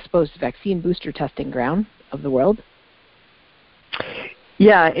I suppose, vaccine booster testing ground of the world.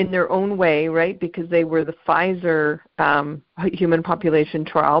 Yeah, in their own way, right? Because they were the Pfizer human population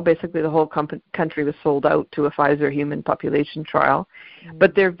trial. Basically, the whole country was sold out to a Pfizer human population trial. Mm-hmm.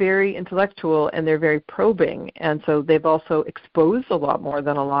 But they're very intellectual and they're very probing, and so they've also exposed a lot more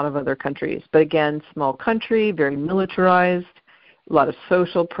than a lot of other countries. But again, small country, very militarized, a lot of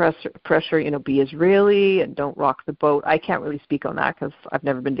social pressure, be Israeli and don't rock the boat. I can't really speak on that because I've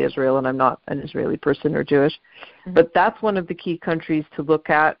never been to Israel and I'm not an Israeli person or Jewish. Mm-hmm. But that's one of the key countries to look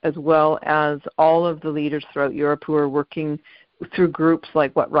at, as well as all of the leaders throughout Europe who are working through groups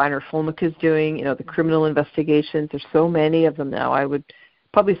like what Reiner Fulmick is doing, the criminal investigations. There's so many of them now. I would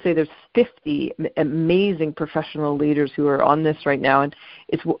probably say there's 50 amazing professional leaders who are on this right now. And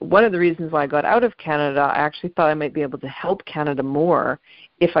it's one of the reasons why I got out of Canada. I actually thought I might be able to help Canada more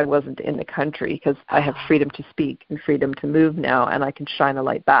if I wasn't in the country, because I have freedom to speak and freedom to move now, and I can shine a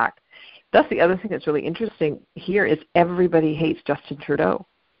light back. That's the other thing that's really interesting here is everybody hates Justin Trudeau.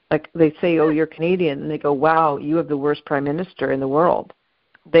 Like, they say, oh, you're Canadian, and they go, wow, you have the worst prime minister in the world.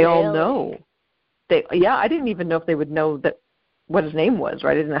 They all know. I didn't even know if they would know that what his name was,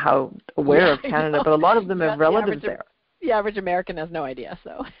 right? I didn't know how aware of Canada, but a lot of them have relatives there. The average American has no idea,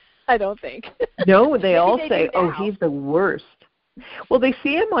 so I don't think. No, they all say, oh, he's the worst. Well, they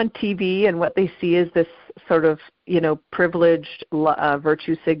see him on TV, and what they see is this sort of, privileged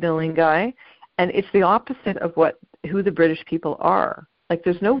virtue signaling guy, and it's the opposite of who the British people are. Like,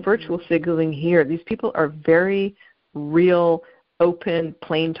 there's no virtual signaling here. These people are very real, open,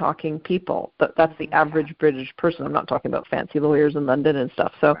 plain-talking people. That's the average British person. I'm not talking about fancy lawyers in London and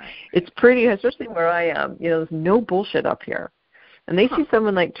stuff. So it's pretty, especially where I am, there's no bullshit up here. And they see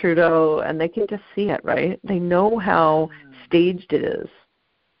someone like Trudeau, and they can just see it, right? They know how staged it is.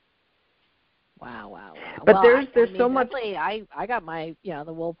 Wow. But there's so much. I got my,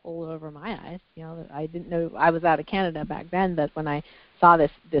 the wool pulled over my eyes. I didn't know, I was out of Canada back then, but when I saw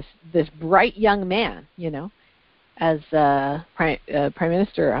this bright young man, as prime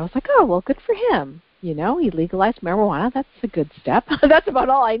minister, I was like, oh, well, good for him. He legalized marijuana. That's a good step. That's about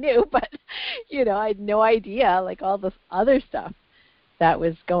all I knew. But, I had no idea, like, all this other stuff that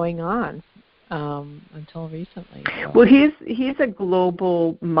was going on until recently. So. Well, he's a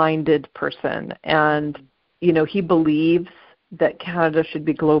global-minded person, and, he believes that Canada should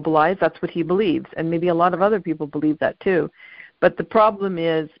be globalized. That's what he believes, and maybe a lot of other people believe that too. But the problem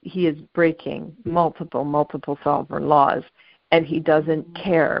is he is breaking multiple sovereign laws. and he doesn't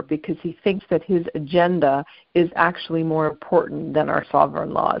care because he thinks that his agenda is actually more important than our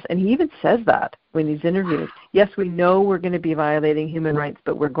sovereign laws. And he even says that when he's interviewed. Yes, we know we're going to be violating human rights,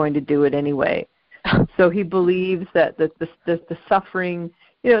 but we're going to do it anyway. So he believes that the suffering,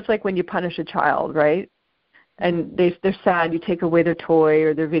 it's like when you punish a child, right? And they're sad, you take away their toy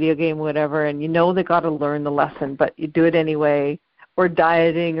or their video game, whatever, and they got to learn the lesson, but you do it anyway. Or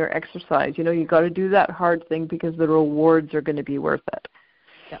dieting or exercise, you got to do that hard thing because the rewards are going to be worth it.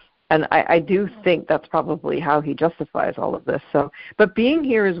 Yep. And I do think that's probably how he justifies all of this. So, but being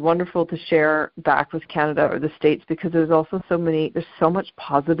here is wonderful to share back with Canada or the States because there's also there's so much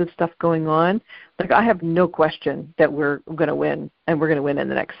positive stuff going on. Like I have no question that we're going to win, and we're going to win in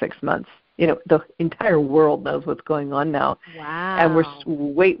the next 6 months. The entire world knows what's going on now. Wow. And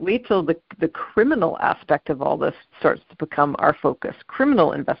wait till the criminal aspect of all this starts to become our focus.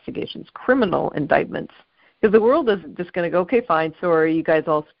 Criminal investigations, criminal indictments. Because the world isn't just going to go, okay, fine, sorry, you guys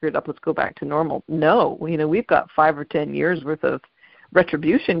all screwed up, let's go back to normal. No, we've got 5 or 10 years worth of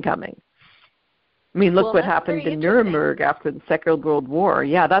retribution coming. I mean, look what happened in Nuremberg after the Second World War.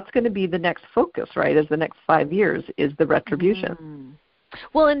 Yeah, that's going to be the next focus, right, as the next 5 years is the retribution. Mm-hmm.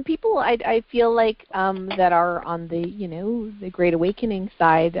 Well, and people, I feel like that are on the Great Awakening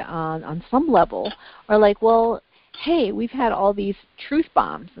side on some level are like, well, hey, we've had all these truth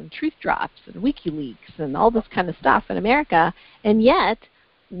bombs and truth drops and WikiLeaks and all this kind of stuff in America, and yet,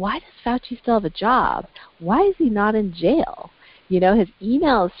 why does Fauci still have a job? Why is he not in jail? His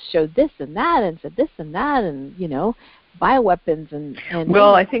emails showed this and that and said this and that and, bioweapons and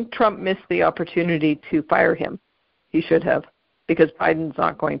Well, I think Trump missed the opportunity to fire him. He should have. Because Biden's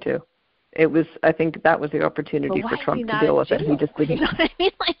not going to. I think that was the opportunity for Trump to deal with it. He just didn't. You know what I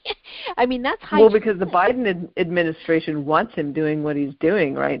mean? I mean, that's high. Well, because the Biden administration wants him doing what he's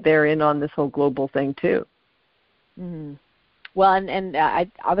doing, right? They're in on this whole global thing too. Mm-hmm. Well, and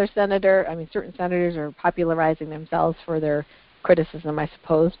certain senators are popularizing themselves for their criticism, I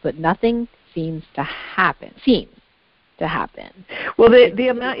suppose, but nothing seems to happen. Well, the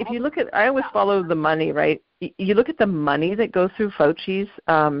amount, if you look at, I always follow the money, right? You look at the money that goes through Fauci's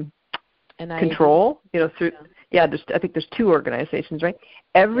control, through, I think there's 2 organizations, right?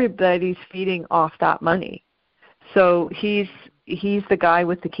 Everybody's feeding off that money. So he's the guy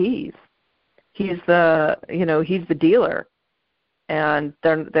with the keys. He's the dealer. And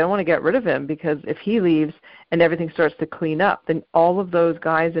they don't want to get rid of him because if he leaves and everything starts to clean up, then all of those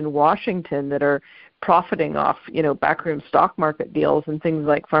guys in Washington that are profiting off, backroom stock market deals and things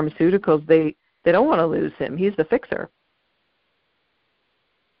like pharmaceuticals, they don't want to lose him. He's the fixer.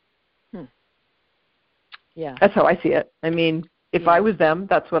 Yeah. That's how I see it. I mean, if I was them,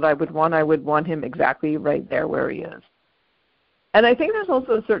 that's what I would want. I would want him exactly right there where he is. And I think there's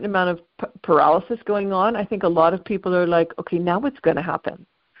also a certain amount of paralysis going on. I think a lot of people are like, okay, now what's going to happen?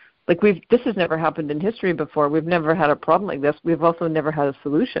 Like this has never happened in history before. We've never had a problem like this. We've also never had a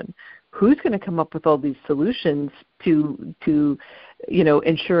solution. Who's going to come up with all these solutions to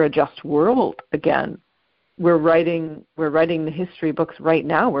ensure a just world again? We're writing the history books right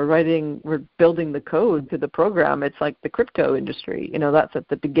now. We're building the code to the program. It's like the crypto industry. That's at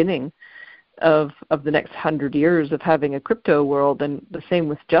the beginning of the next 100 years of having a crypto world, and the same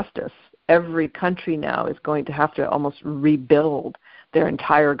with justice. Every country now is going to have to almost rebuild their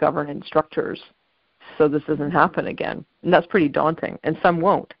entire governance structures so this doesn't happen again. And that's pretty daunting, and some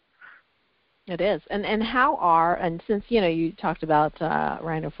won't. It is. And since, you talked about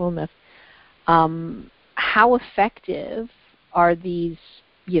Rhino Fulmouth, how effective are these,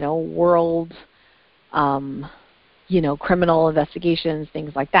 world, criminal investigations,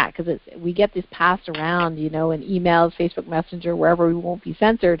 things like that? Because we get this passed around, in emails, Facebook Messenger, wherever we won't be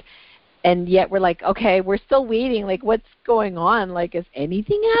censored, and yet we're like, okay, we're still waiting. Like, what's going on? Like, is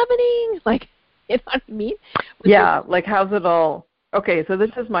anything happening? Like, you know what I mean? Like, how's it all? Okay, so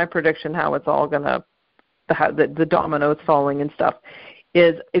this is my prediction how it's all going to, the dominoes falling and stuff,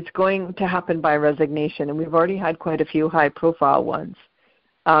 is it's going to happen by resignation, and we've already had quite a few high-profile ones.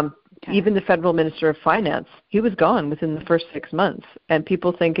 Even the federal minister of finance, he was gone within the first 6 months, and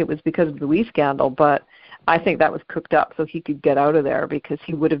people think it was because of the WE scandal, but I think that was cooked up so he could get out of there because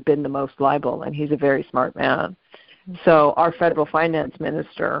he would have been the most liable, and he's a very smart man. Mm-hmm. So our federal finance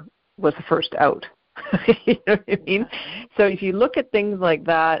minister was the first out. You know what I mean? So if you look at things like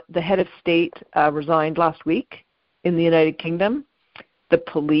that, the head of state resigned last week in the United Kingdom. The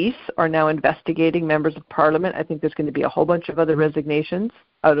police are now investigating members of parliament. I think there's going to be a whole bunch of other resignations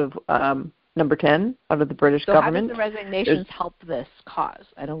out of number 10, out of the British government. So how do the resignations help this cause?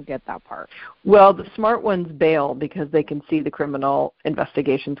 I don't get that part. Well, the smart ones bail because they can see the criminal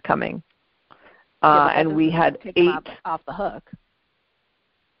investigations coming. and we had 8. Off the hook.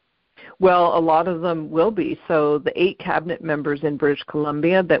 Well, a lot of them will be. So the 8 cabinet members in British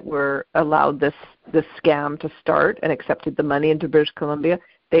Columbia that were allowed this scam to start and accepted the money into British Columbia,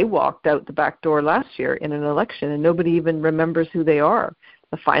 they walked out the back door last year in an election, and nobody even remembers who they are.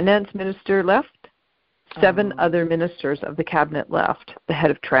 The finance minister left. 7 other ministers of the cabinet left. The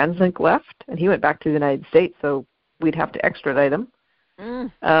head of TransLink left, and he went back to the United States, so we'd have to extradite him.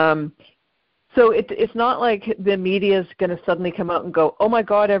 So it's not like the media is going to suddenly come out and go, oh, my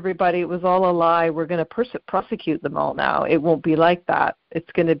God, everybody, it was all a lie. We're going to prosecute them all now. It won't be like that. It's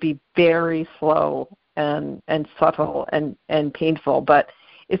going to be very slow and subtle and painful. But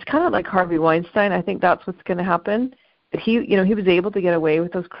it's kind of like Harvey Weinstein. I think that's what's going to happen. But he was able to get away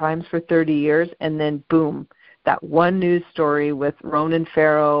with those crimes for 30 years, and then, boom, that one news story with Ronan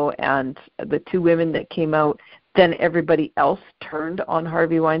Farrow and the 2 women that came out, then everybody else turned on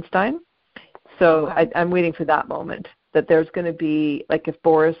Harvey Weinstein. So I'm waiting for that moment, that there's going to be, like, if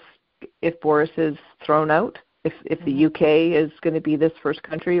Boris is thrown out, if the UK is going to be this first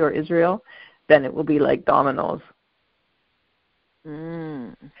country, or Israel, then it will be like dominoes.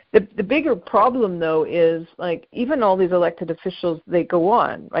 The bigger problem, though, is, like, even all these elected officials, they go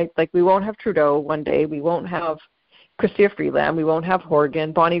on, right? Like, we won't have Trudeau one day. We won't have Chrystia Freeland. We won't have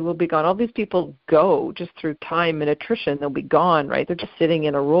Horgan. Bonnie will be gone. All these people go just through time and attrition. They'll be gone, right? They're just sitting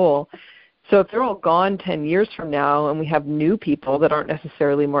in a role. So if they're all gone 10 years from now and we have new people that aren't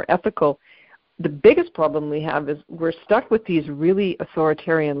necessarily more ethical, the biggest problem we have is we're stuck with these really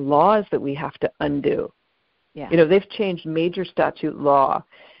authoritarian laws that we have to undo. Yeah. They've changed major statute law,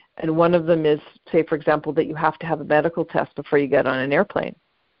 and one of them is, say, for example, that you have to have a medical test before you get on an airplane.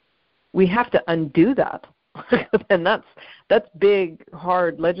 We have to undo that, and that's big,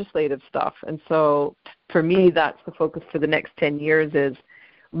 hard legislative stuff. And so for me, that's the focus for the next 10 years is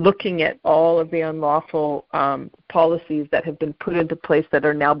looking at all of the unlawful policies that have been put into place that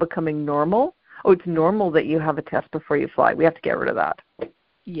are now becoming normal. Oh, it's normal that you have a test before you fly. We have to get rid of that.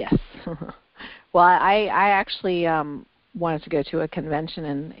 Yes. Well, I actually wanted to go to a convention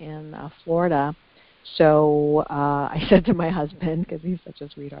in Florida. So I said to my husband, because he's such a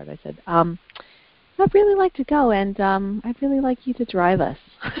sweetheart, I said, I'd really like to go, and I'd really like you to drive us.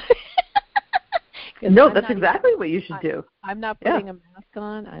 No, that's exactly what you should do. I'm not putting a mask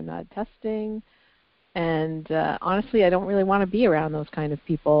on. I'm not testing. And honestly, I don't really want to be around those kind of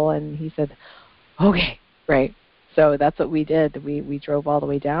people. And he said, okay, right. So that's what we did. We drove all the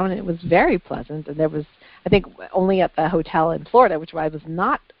way down, and it was very pleasant. And there was, I think, only at the hotel in Florida, which I was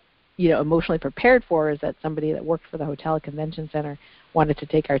not, emotionally prepared for, is that somebody that worked for the hotel convention center wanted to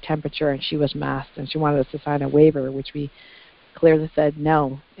take our temperature, and she was masked, and she wanted us to sign a waiver, which we clearly said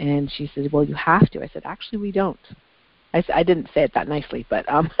no. And she said, well, you have to. I said, actually, we don't. I didn't say it that nicely, but,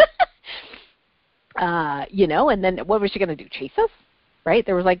 and then what was she going to do, chase us? Right?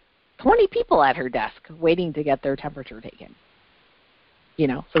 There was like 20 people at her desk waiting to get their temperature taken.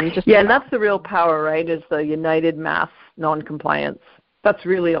 So we just... Yeah, and that's the real power, right, is the united mass noncompliance. That's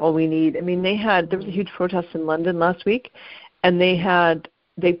really all we need. I mean, there was a huge protest in London last week, and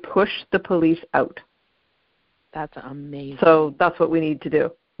they pushed the police out. That's amazing. So that's what we need to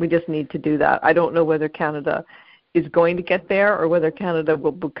do. We just need to do that. I don't know whether Canada is going to get there or whether Canada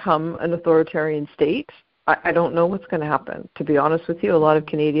will become an authoritarian state. I don't know what's going to happen, to be honest with you. A lot of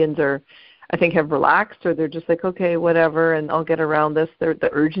Canadians have relaxed, or they're just like, okay, whatever, and I'll get around this. The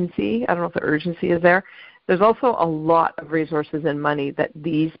urgency, I don't know if the urgency is there. There's also a lot of resources and money that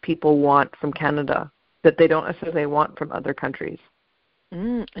these people want from Canada that they don't necessarily want from other countries.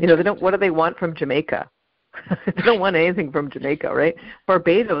 They don't. What do they want from Jamaica? They don't want anything from Jamaica, right?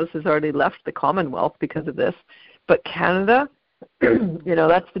 Barbados has already left the Commonwealth because of this. But Canada,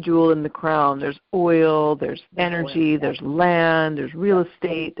 that's the jewel in the crown. There's oil, there's energy, there's land, there's real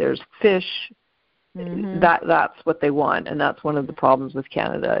estate, there's fish. Mm-hmm. That's what they want, and that's one of the problems with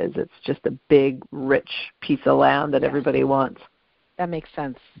Canada is it's just a big, rich piece of land that everybody wants. That makes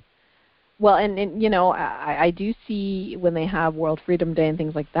sense. Well, and I do see when they have World Freedom Day and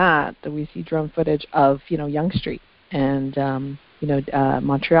things like that we see drone footage of, Yonge Street and,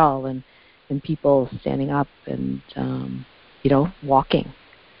 Montreal and people standing up and, walking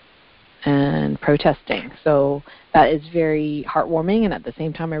and protesting. So that is very heartwarming, and at the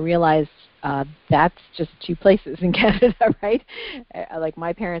same time I realized that's just 2 places in Canada, right? Like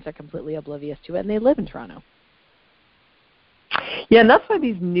my parents are completely oblivious to it, and they live in Toronto. Yeah, and that's why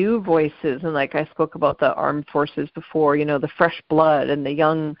these new voices, and like I spoke about the armed forces before, the fresh blood and the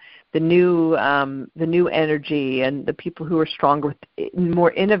young the new energy, and the people who are stronger with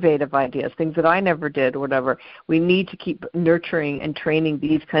more innovative ideas, things that I never did or whatever. We need to keep nurturing and training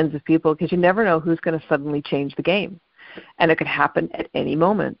these kinds of people, because you never know who's going to suddenly change the game. And it could happen at any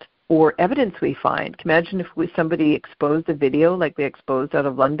moment. Or evidence we find. Imagine if somebody exposed a video like they exposed out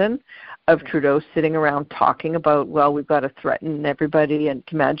of London of Trudeau sitting around talking about, well, we've got to threaten everybody. And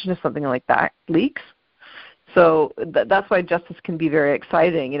imagine if something like that leaks. So that's why justice can be very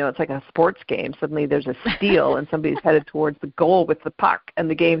exciting. It's like a sports game. Suddenly there's a steal and somebody's headed towards the goal with the puck, and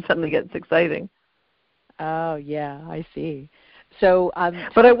the game suddenly gets exciting. Oh, yeah, I see. So,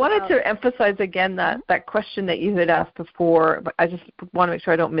 but I wanted to emphasize again that question that you had asked before, but I just want to make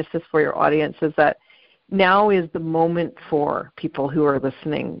sure I don't miss this for your audience, is that now is the moment for people who are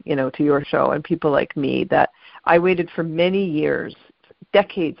listening, to your show, and people like me, that I waited for many years,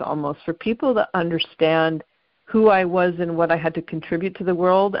 decades almost, for people to understand who I was and what I had to contribute to the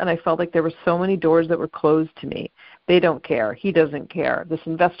world, and I felt like there were so many doors that were closed to me. They don't care. He doesn't care. This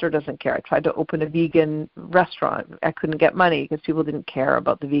investor doesn't care. I tried to open a vegan restaurant. I couldn't get money because people didn't care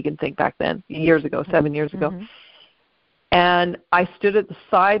about the vegan thing back then, years ago, 7 years ago. And I stood at the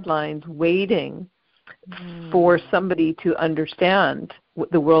sidelines waiting for somebody to understand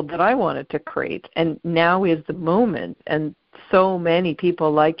the world that I wanted to create. And now is the moment. And so many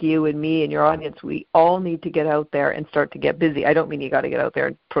people like you and me and your audience, we all need to get out there and start to get busy. I don't mean you got to get out there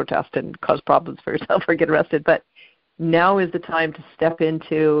and protest and cause problems for yourself or get arrested, but now is the time to step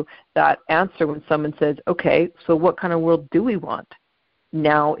into that answer when someone says, okay, so what kind of world do we want?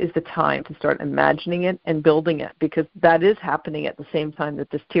 Now is the time to start imagining it and building it, because that is happening at the same time that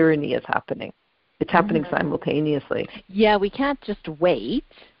this tyranny is happening. It's happening simultaneously. Yeah, we can't just wait.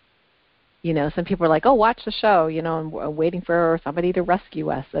 Some people are like, oh, watch the show, and we're waiting for somebody to rescue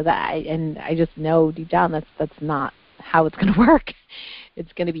us. And I just know deep down that's not how it's going to work.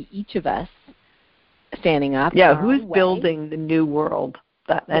 It's going to be each of us standing up. Yeah, who's building the new world?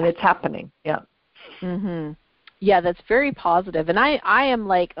 And it's happening. Yeah. Yeah, that's very positive. And I am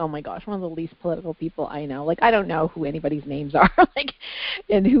like, oh my gosh, one of the least political people I know. Like, I don't know who anybody's names are,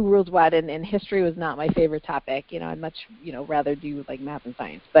 and who rules what. And history was not my favorite topic. I'd much, rather do like math and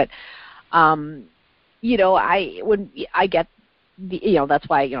science. But, I get that's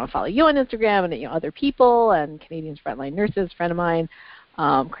why, I follow you on Instagram and, other people, and Canadians Frontline Nurses, friend of mine,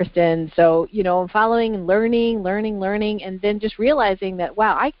 Kristen. So, I'm following and learning, and then just realizing that,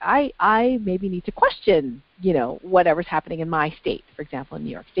 wow, I maybe need to question, whatever's happening in my state, for example, in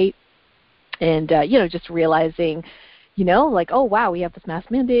New York State. And, just realizing, like, oh, wow, we have this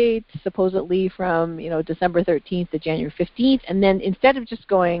mask mandate supposedly from, December 13th to January 15th. And then instead of just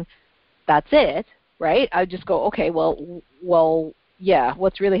going, that's it, right, I would just go, okay, well, yeah,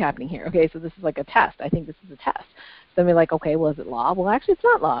 what's really happening here? Okay, so this is like a test. I think this is a test. Then we're like, okay, well, is it law? Well, actually, it's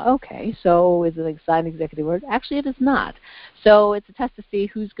not law. Okay, so is it a signed executive order? Actually, it is not. So it's a test to see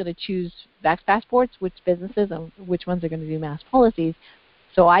who's going to choose vax passports, which businesses, and which ones are going to do mask policies.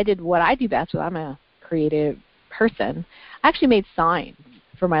 So I did what I do best, because I'm a creative person. I actually made signs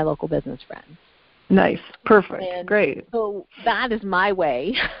for my local business friends. Nice. Perfect. And great. So that is my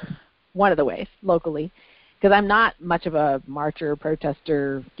way, one of the ways, locally, because I'm not much of a marcher,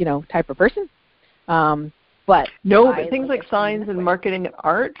 protester, type of person. But things like signs and marketing and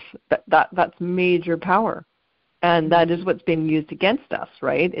art, that's major power. And that is what's being used against us,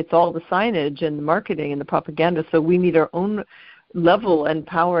 right? It's all the signage and the marketing and the propaganda. So we need our own level and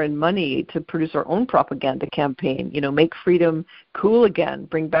power and money to produce our own propaganda campaign, make freedom cool again,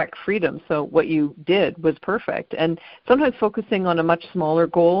 bring back freedom. So what you did was perfect. And sometimes focusing on a much smaller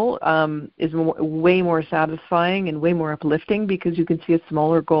goal is way more satisfying and way more uplifting, because you can see a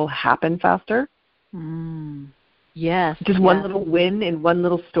smaller goal happen faster. Yes. Just one little win in one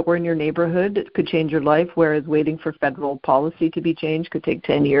little store in your neighborhood could change your life, whereas waiting for federal policy to be changed could take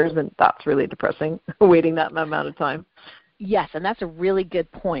 10 years, and that's really depressing, waiting that amount of time. Yes, and that's a really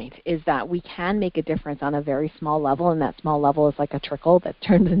good point, is that we can make a difference on a very small level, and that small level is like a trickle that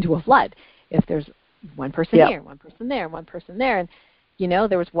turns into a flood. If there's one person here, one person there, one person there, and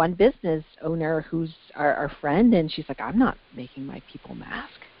there was one business owner who's our friend, and she's like, I'm not making my people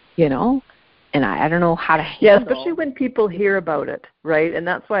mask, and I don't know how to handle. Yeah, especially when people hear about it, right? And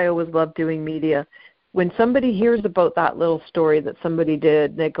that's why I always love doing media. When somebody hears about that little story that somebody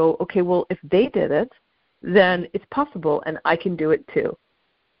did, they go, okay, well, if they did it, then it's possible, and I can do it too.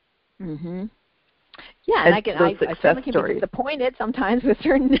 Yeah, and I certainly can be disappointed sometimes with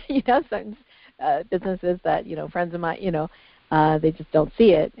certain, certain businesses that, friends of mine, they just don't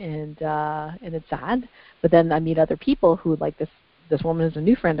see it, and it's sad. But then I meet other people who, like this woman is a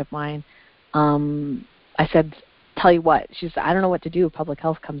new friend of mine. I said, tell you what, she said, I don't know what to do if public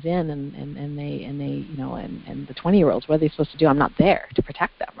health comes in and they you know, and the 20-year-olds, what are they supposed to do? I'm not there to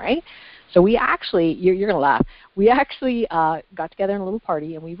protect them, right? So we actually, you're going to laugh, we actually got together in a little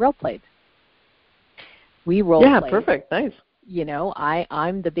party and we role played. We role played. Yeah, perfect, nice. You know,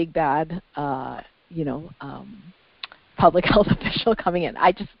 I'm the big bad, you know, public health official coming in.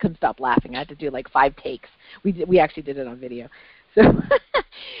 I just couldn't stop laughing. I had to do like 5 takes. We actually did it on video. So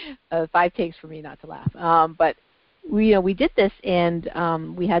 5 takes for me not to laugh. But we did this, and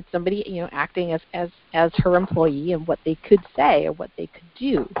we had somebody, you know, acting as her employee and what they could say or what they could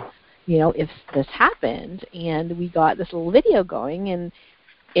do, you know, if this happened. And we got this little video going, and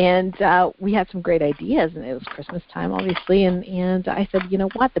we had some great ideas, and it was Christmas time, obviously. And I said, you know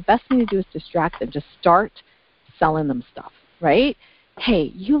what, the best thing to do is distract them. Just start selling them stuff, right?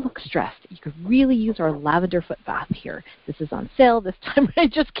 Hey, you look stressed. You could really use our lavender foot bath here. This is on sale this time. I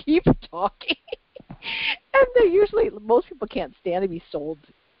just keep talking. And they usually, most people can't stand to be sold,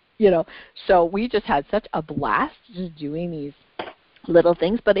 you know. So we just had such a blast just doing these little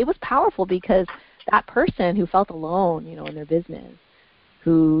things. But it was powerful because that person who felt alone, you know, in their business,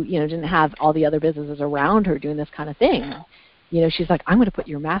 who, you know, didn't have all the other businesses around her doing this kind of thing, you know, she's like, I'm going to put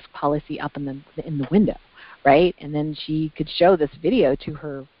your mask policy up in the window, right? And then she could show this video to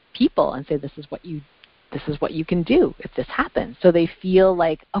her people and say, this is what you can do if this happens. So they feel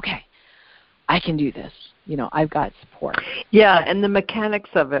like, okay, I can do this. You know, I've got support. Yeah, and the mechanics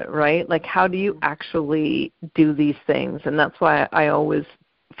of it, right? Like, how do you actually do these things? And that's why I always,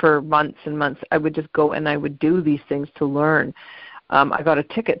 for months and months, I would just go and I would do these things to learn. I got a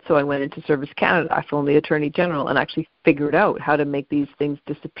ticket, so I went into Service Canada. I phoned the Attorney General and actually figured out how to make these things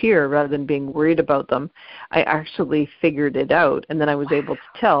disappear rather than being worried about them. I actually figured it out, and then I was able to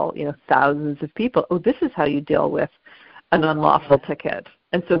tell, you know, thousands of people, oh, this is how you deal with an unlawful ticket.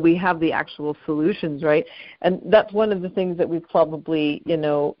 And so we have the actual solutions, right? And that's one of the things that we've probably, you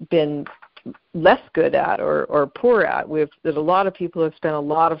know, been less good at or poor at. That a lot of people have spent a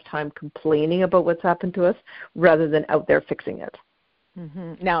lot of time complaining about what's happened to us rather than out there fixing it.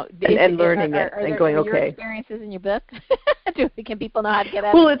 Mm-hmm. Now, and learning it and going, okay. Your experiences in your book? Can people know how to get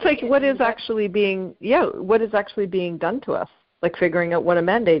out? Well, it's like what is actually being done to us? Like figuring out what a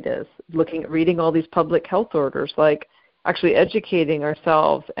mandate is, reading all these public health orders, like actually educating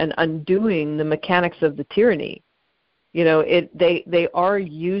ourselves and undoing the mechanics of the tyranny. You know, they are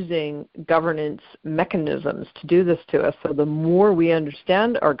using governance mechanisms to do this to us. So the more we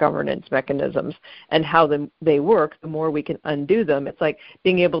understand our governance mechanisms and how they work, the more we can undo them. It's like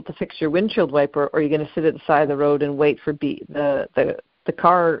being able to fix your windshield wiper, or you're going to sit at the side of the road and wait for the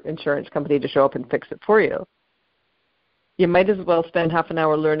car insurance company to show up and fix it for you. You might as well spend half an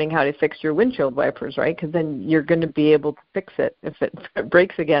hour learning how to fix your windshield wipers, right? Because then you're going to be able to fix it if it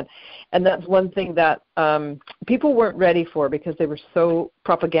breaks again. And that's one thing that people weren't ready for because they were so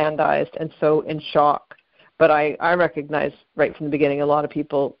propagandized and so in shock. But I recognize right from the beginning, a lot of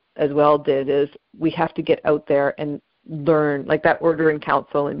people as well did, is we have to get out there and learn, like that order in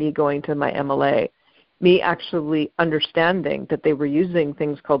council and me going to my MLA, me actually understanding that they were using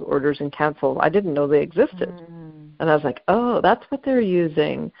things called orders in council. I didn't know they existed. And I was like, oh, that's what they're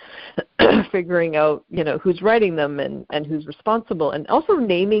using, figuring out, you know, who's writing them and who's responsible, and also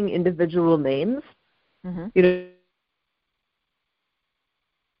naming individual names. Mm-hmm. You know,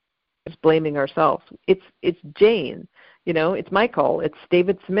 just blaming ourselves. It's Jane, you know, it's Michael, it's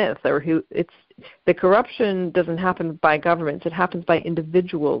David Smith, or who. It's the corruption doesn't happen by governments; it happens by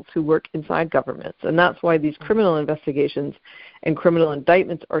individuals who work inside governments, and that's why these criminal investigations and criminal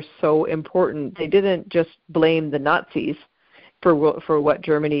indictments are so important. They didn't just blame the Nazis for what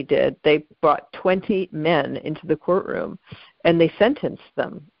Germany did. They brought 20 men into the courtroom, and they sentenced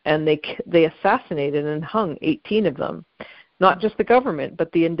them, and they assassinated and hung 18 of them. Not just the government,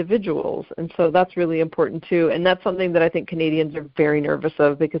 but the individuals. And so that's really important too. And that's something that I think Canadians are very nervous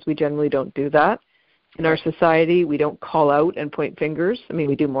of, because we generally don't do that in our society. We don't call out and point fingers. I mean,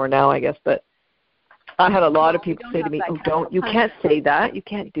 we do more now, I guess, but I had a lot of people say to me, oh, you can't say that. You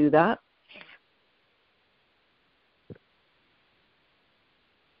can't do that.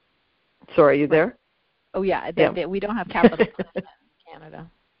 Sorry, are you there? Oh, yeah. We don't have capital punishment in Canada.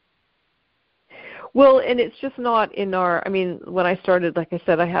 Well, and it's just not in our, I mean, when I started, like I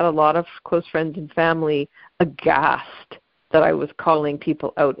said, I had a lot of close friends and family aghast that I was calling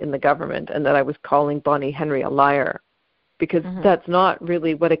people out in the government and that I was calling Bonnie Henry a liar, because that's not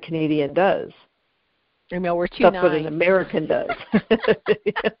really what a Canadian does. I mean, we're too That's nice. what an American does.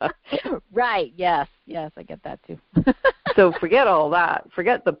 Yeah. Right, yes, I get that too. So forget all that.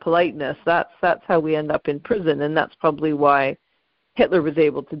 Forget the politeness. That's how we end up in prison, and that's probably why Hitler was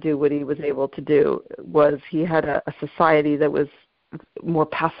able to do what he was able to do was he had a society that was more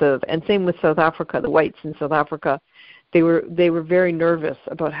passive. And same with South Africa, the whites in South Africa. They were very nervous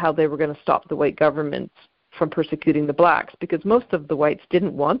about how they were going to stop the white government from persecuting the blacks, because most of the whites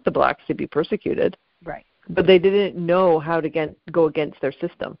didn't want the blacks to be persecuted. Right. But they didn't know how to go against their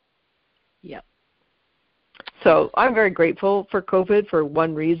system. Yep. So I'm very grateful for COVID for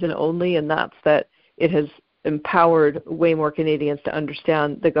one reason only, and that's that it has empowered way more Canadians to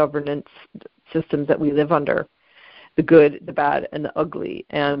understand the governance systems that we live under, the good, the bad, and the ugly.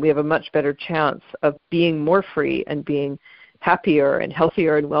 And we have a much better chance of being more free and being happier and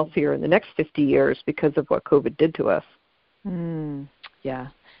healthier and wealthier in the next 50 years because of what COVID did to us. Yeah.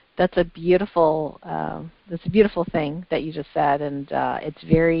 That's a beautiful thing that you just said, and it's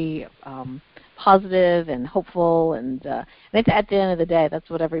very positive and hopeful. And I think at the end of the day,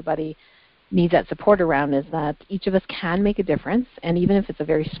 that's what everybody needs that support around, is that each of us can make a difference, and even if it's a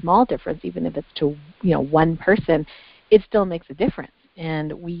very small difference, even if it's to one person, it still makes a difference.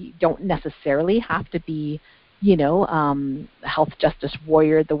 And we don't necessarily have to be health justice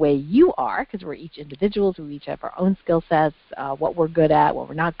warrior the way you are, because we're each individuals. We each have our own skill sets, what we're good at, what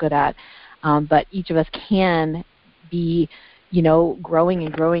we're not good at. But each of us can be, growing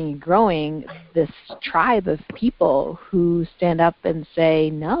and growing and growing this tribe of people who stand up and say,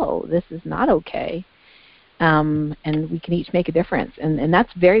 no, this is not okay. And we can each make a difference. And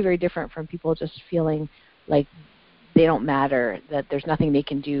that's very, very different from people just feeling like they don't matter, that there's nothing they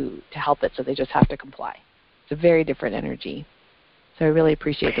can do to help it, so they just have to comply. It's a very different energy. So I really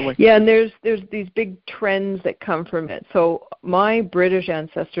appreciate the work. Yeah, and there's these big trends that come from it. So my British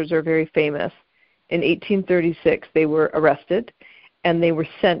ancestors are very famous. In 1836, they were arrested, and they were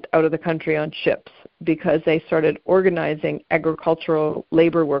sent out of the country on ships because they started organizing agricultural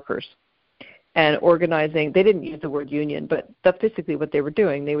labor workers and organizing. They didn't use the word union, but that's basically what they were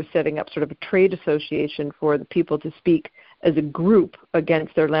doing. They were setting up sort of a trade association for the people to speak as a group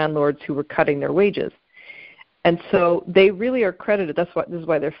against their landlords who were cutting their wages. And so they really are credited, this is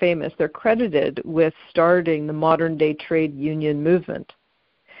why they're famous, they're credited with starting the modern-day trade union movement.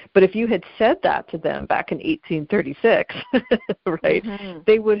 But if you had said that to them back in 1836, right,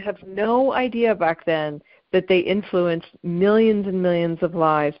 they would have no idea back then that they influenced millions and millions of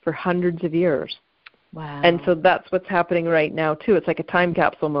lives for hundreds of years. Wow. And so that's what's happening right now, too. It's like a time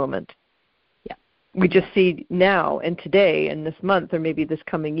capsule moment. Yeah. We just see now and today and this month or maybe this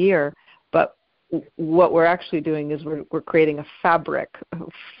coming year, but what we're actually doing is we're creating a fabric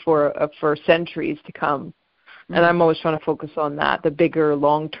for centuries to come. And I'm always trying to focus on that, the bigger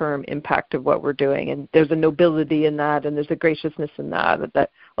long-term impact of what we're doing. And there's a nobility in that, and there's a graciousness in that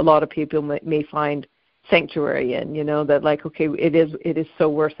a lot of people may find sanctuary in, that like, okay, it is so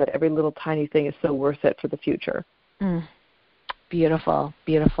worth it. Every little tiny thing is so worth it for the future. Beautiful,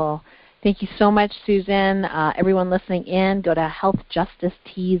 beautiful. Thank you so much, Susan. Everyone listening in, go to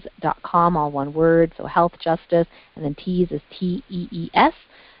healthjusticetees.com, all one word. So Health Justice, and then Tees is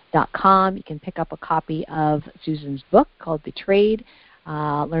TEES.com. You can pick up a copy of Susan's book called Betrayed,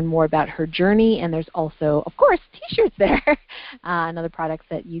 learn more about her journey, and there's also, of course, T-shirts there, and other products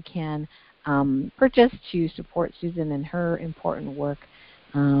that you can purchase to support Susan and her important work.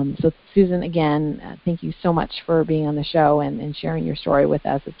 So Susan, again, thank you so much for being on the show and sharing your story with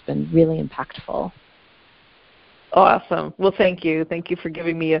us. It's been really impactful. Awesome. Well, thank you. Thank you for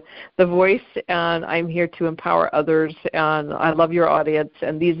giving me the voice, and I'm here to empower others, and I love your audience,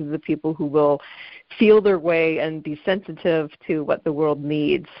 and these are the people who will feel their way and be sensitive to what the world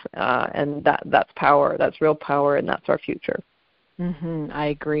needs, and that's power. That's real power, and that's our future.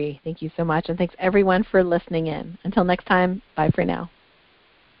 I agree. Thank you so much, and thanks everyone for listening in. Until next time, bye for now.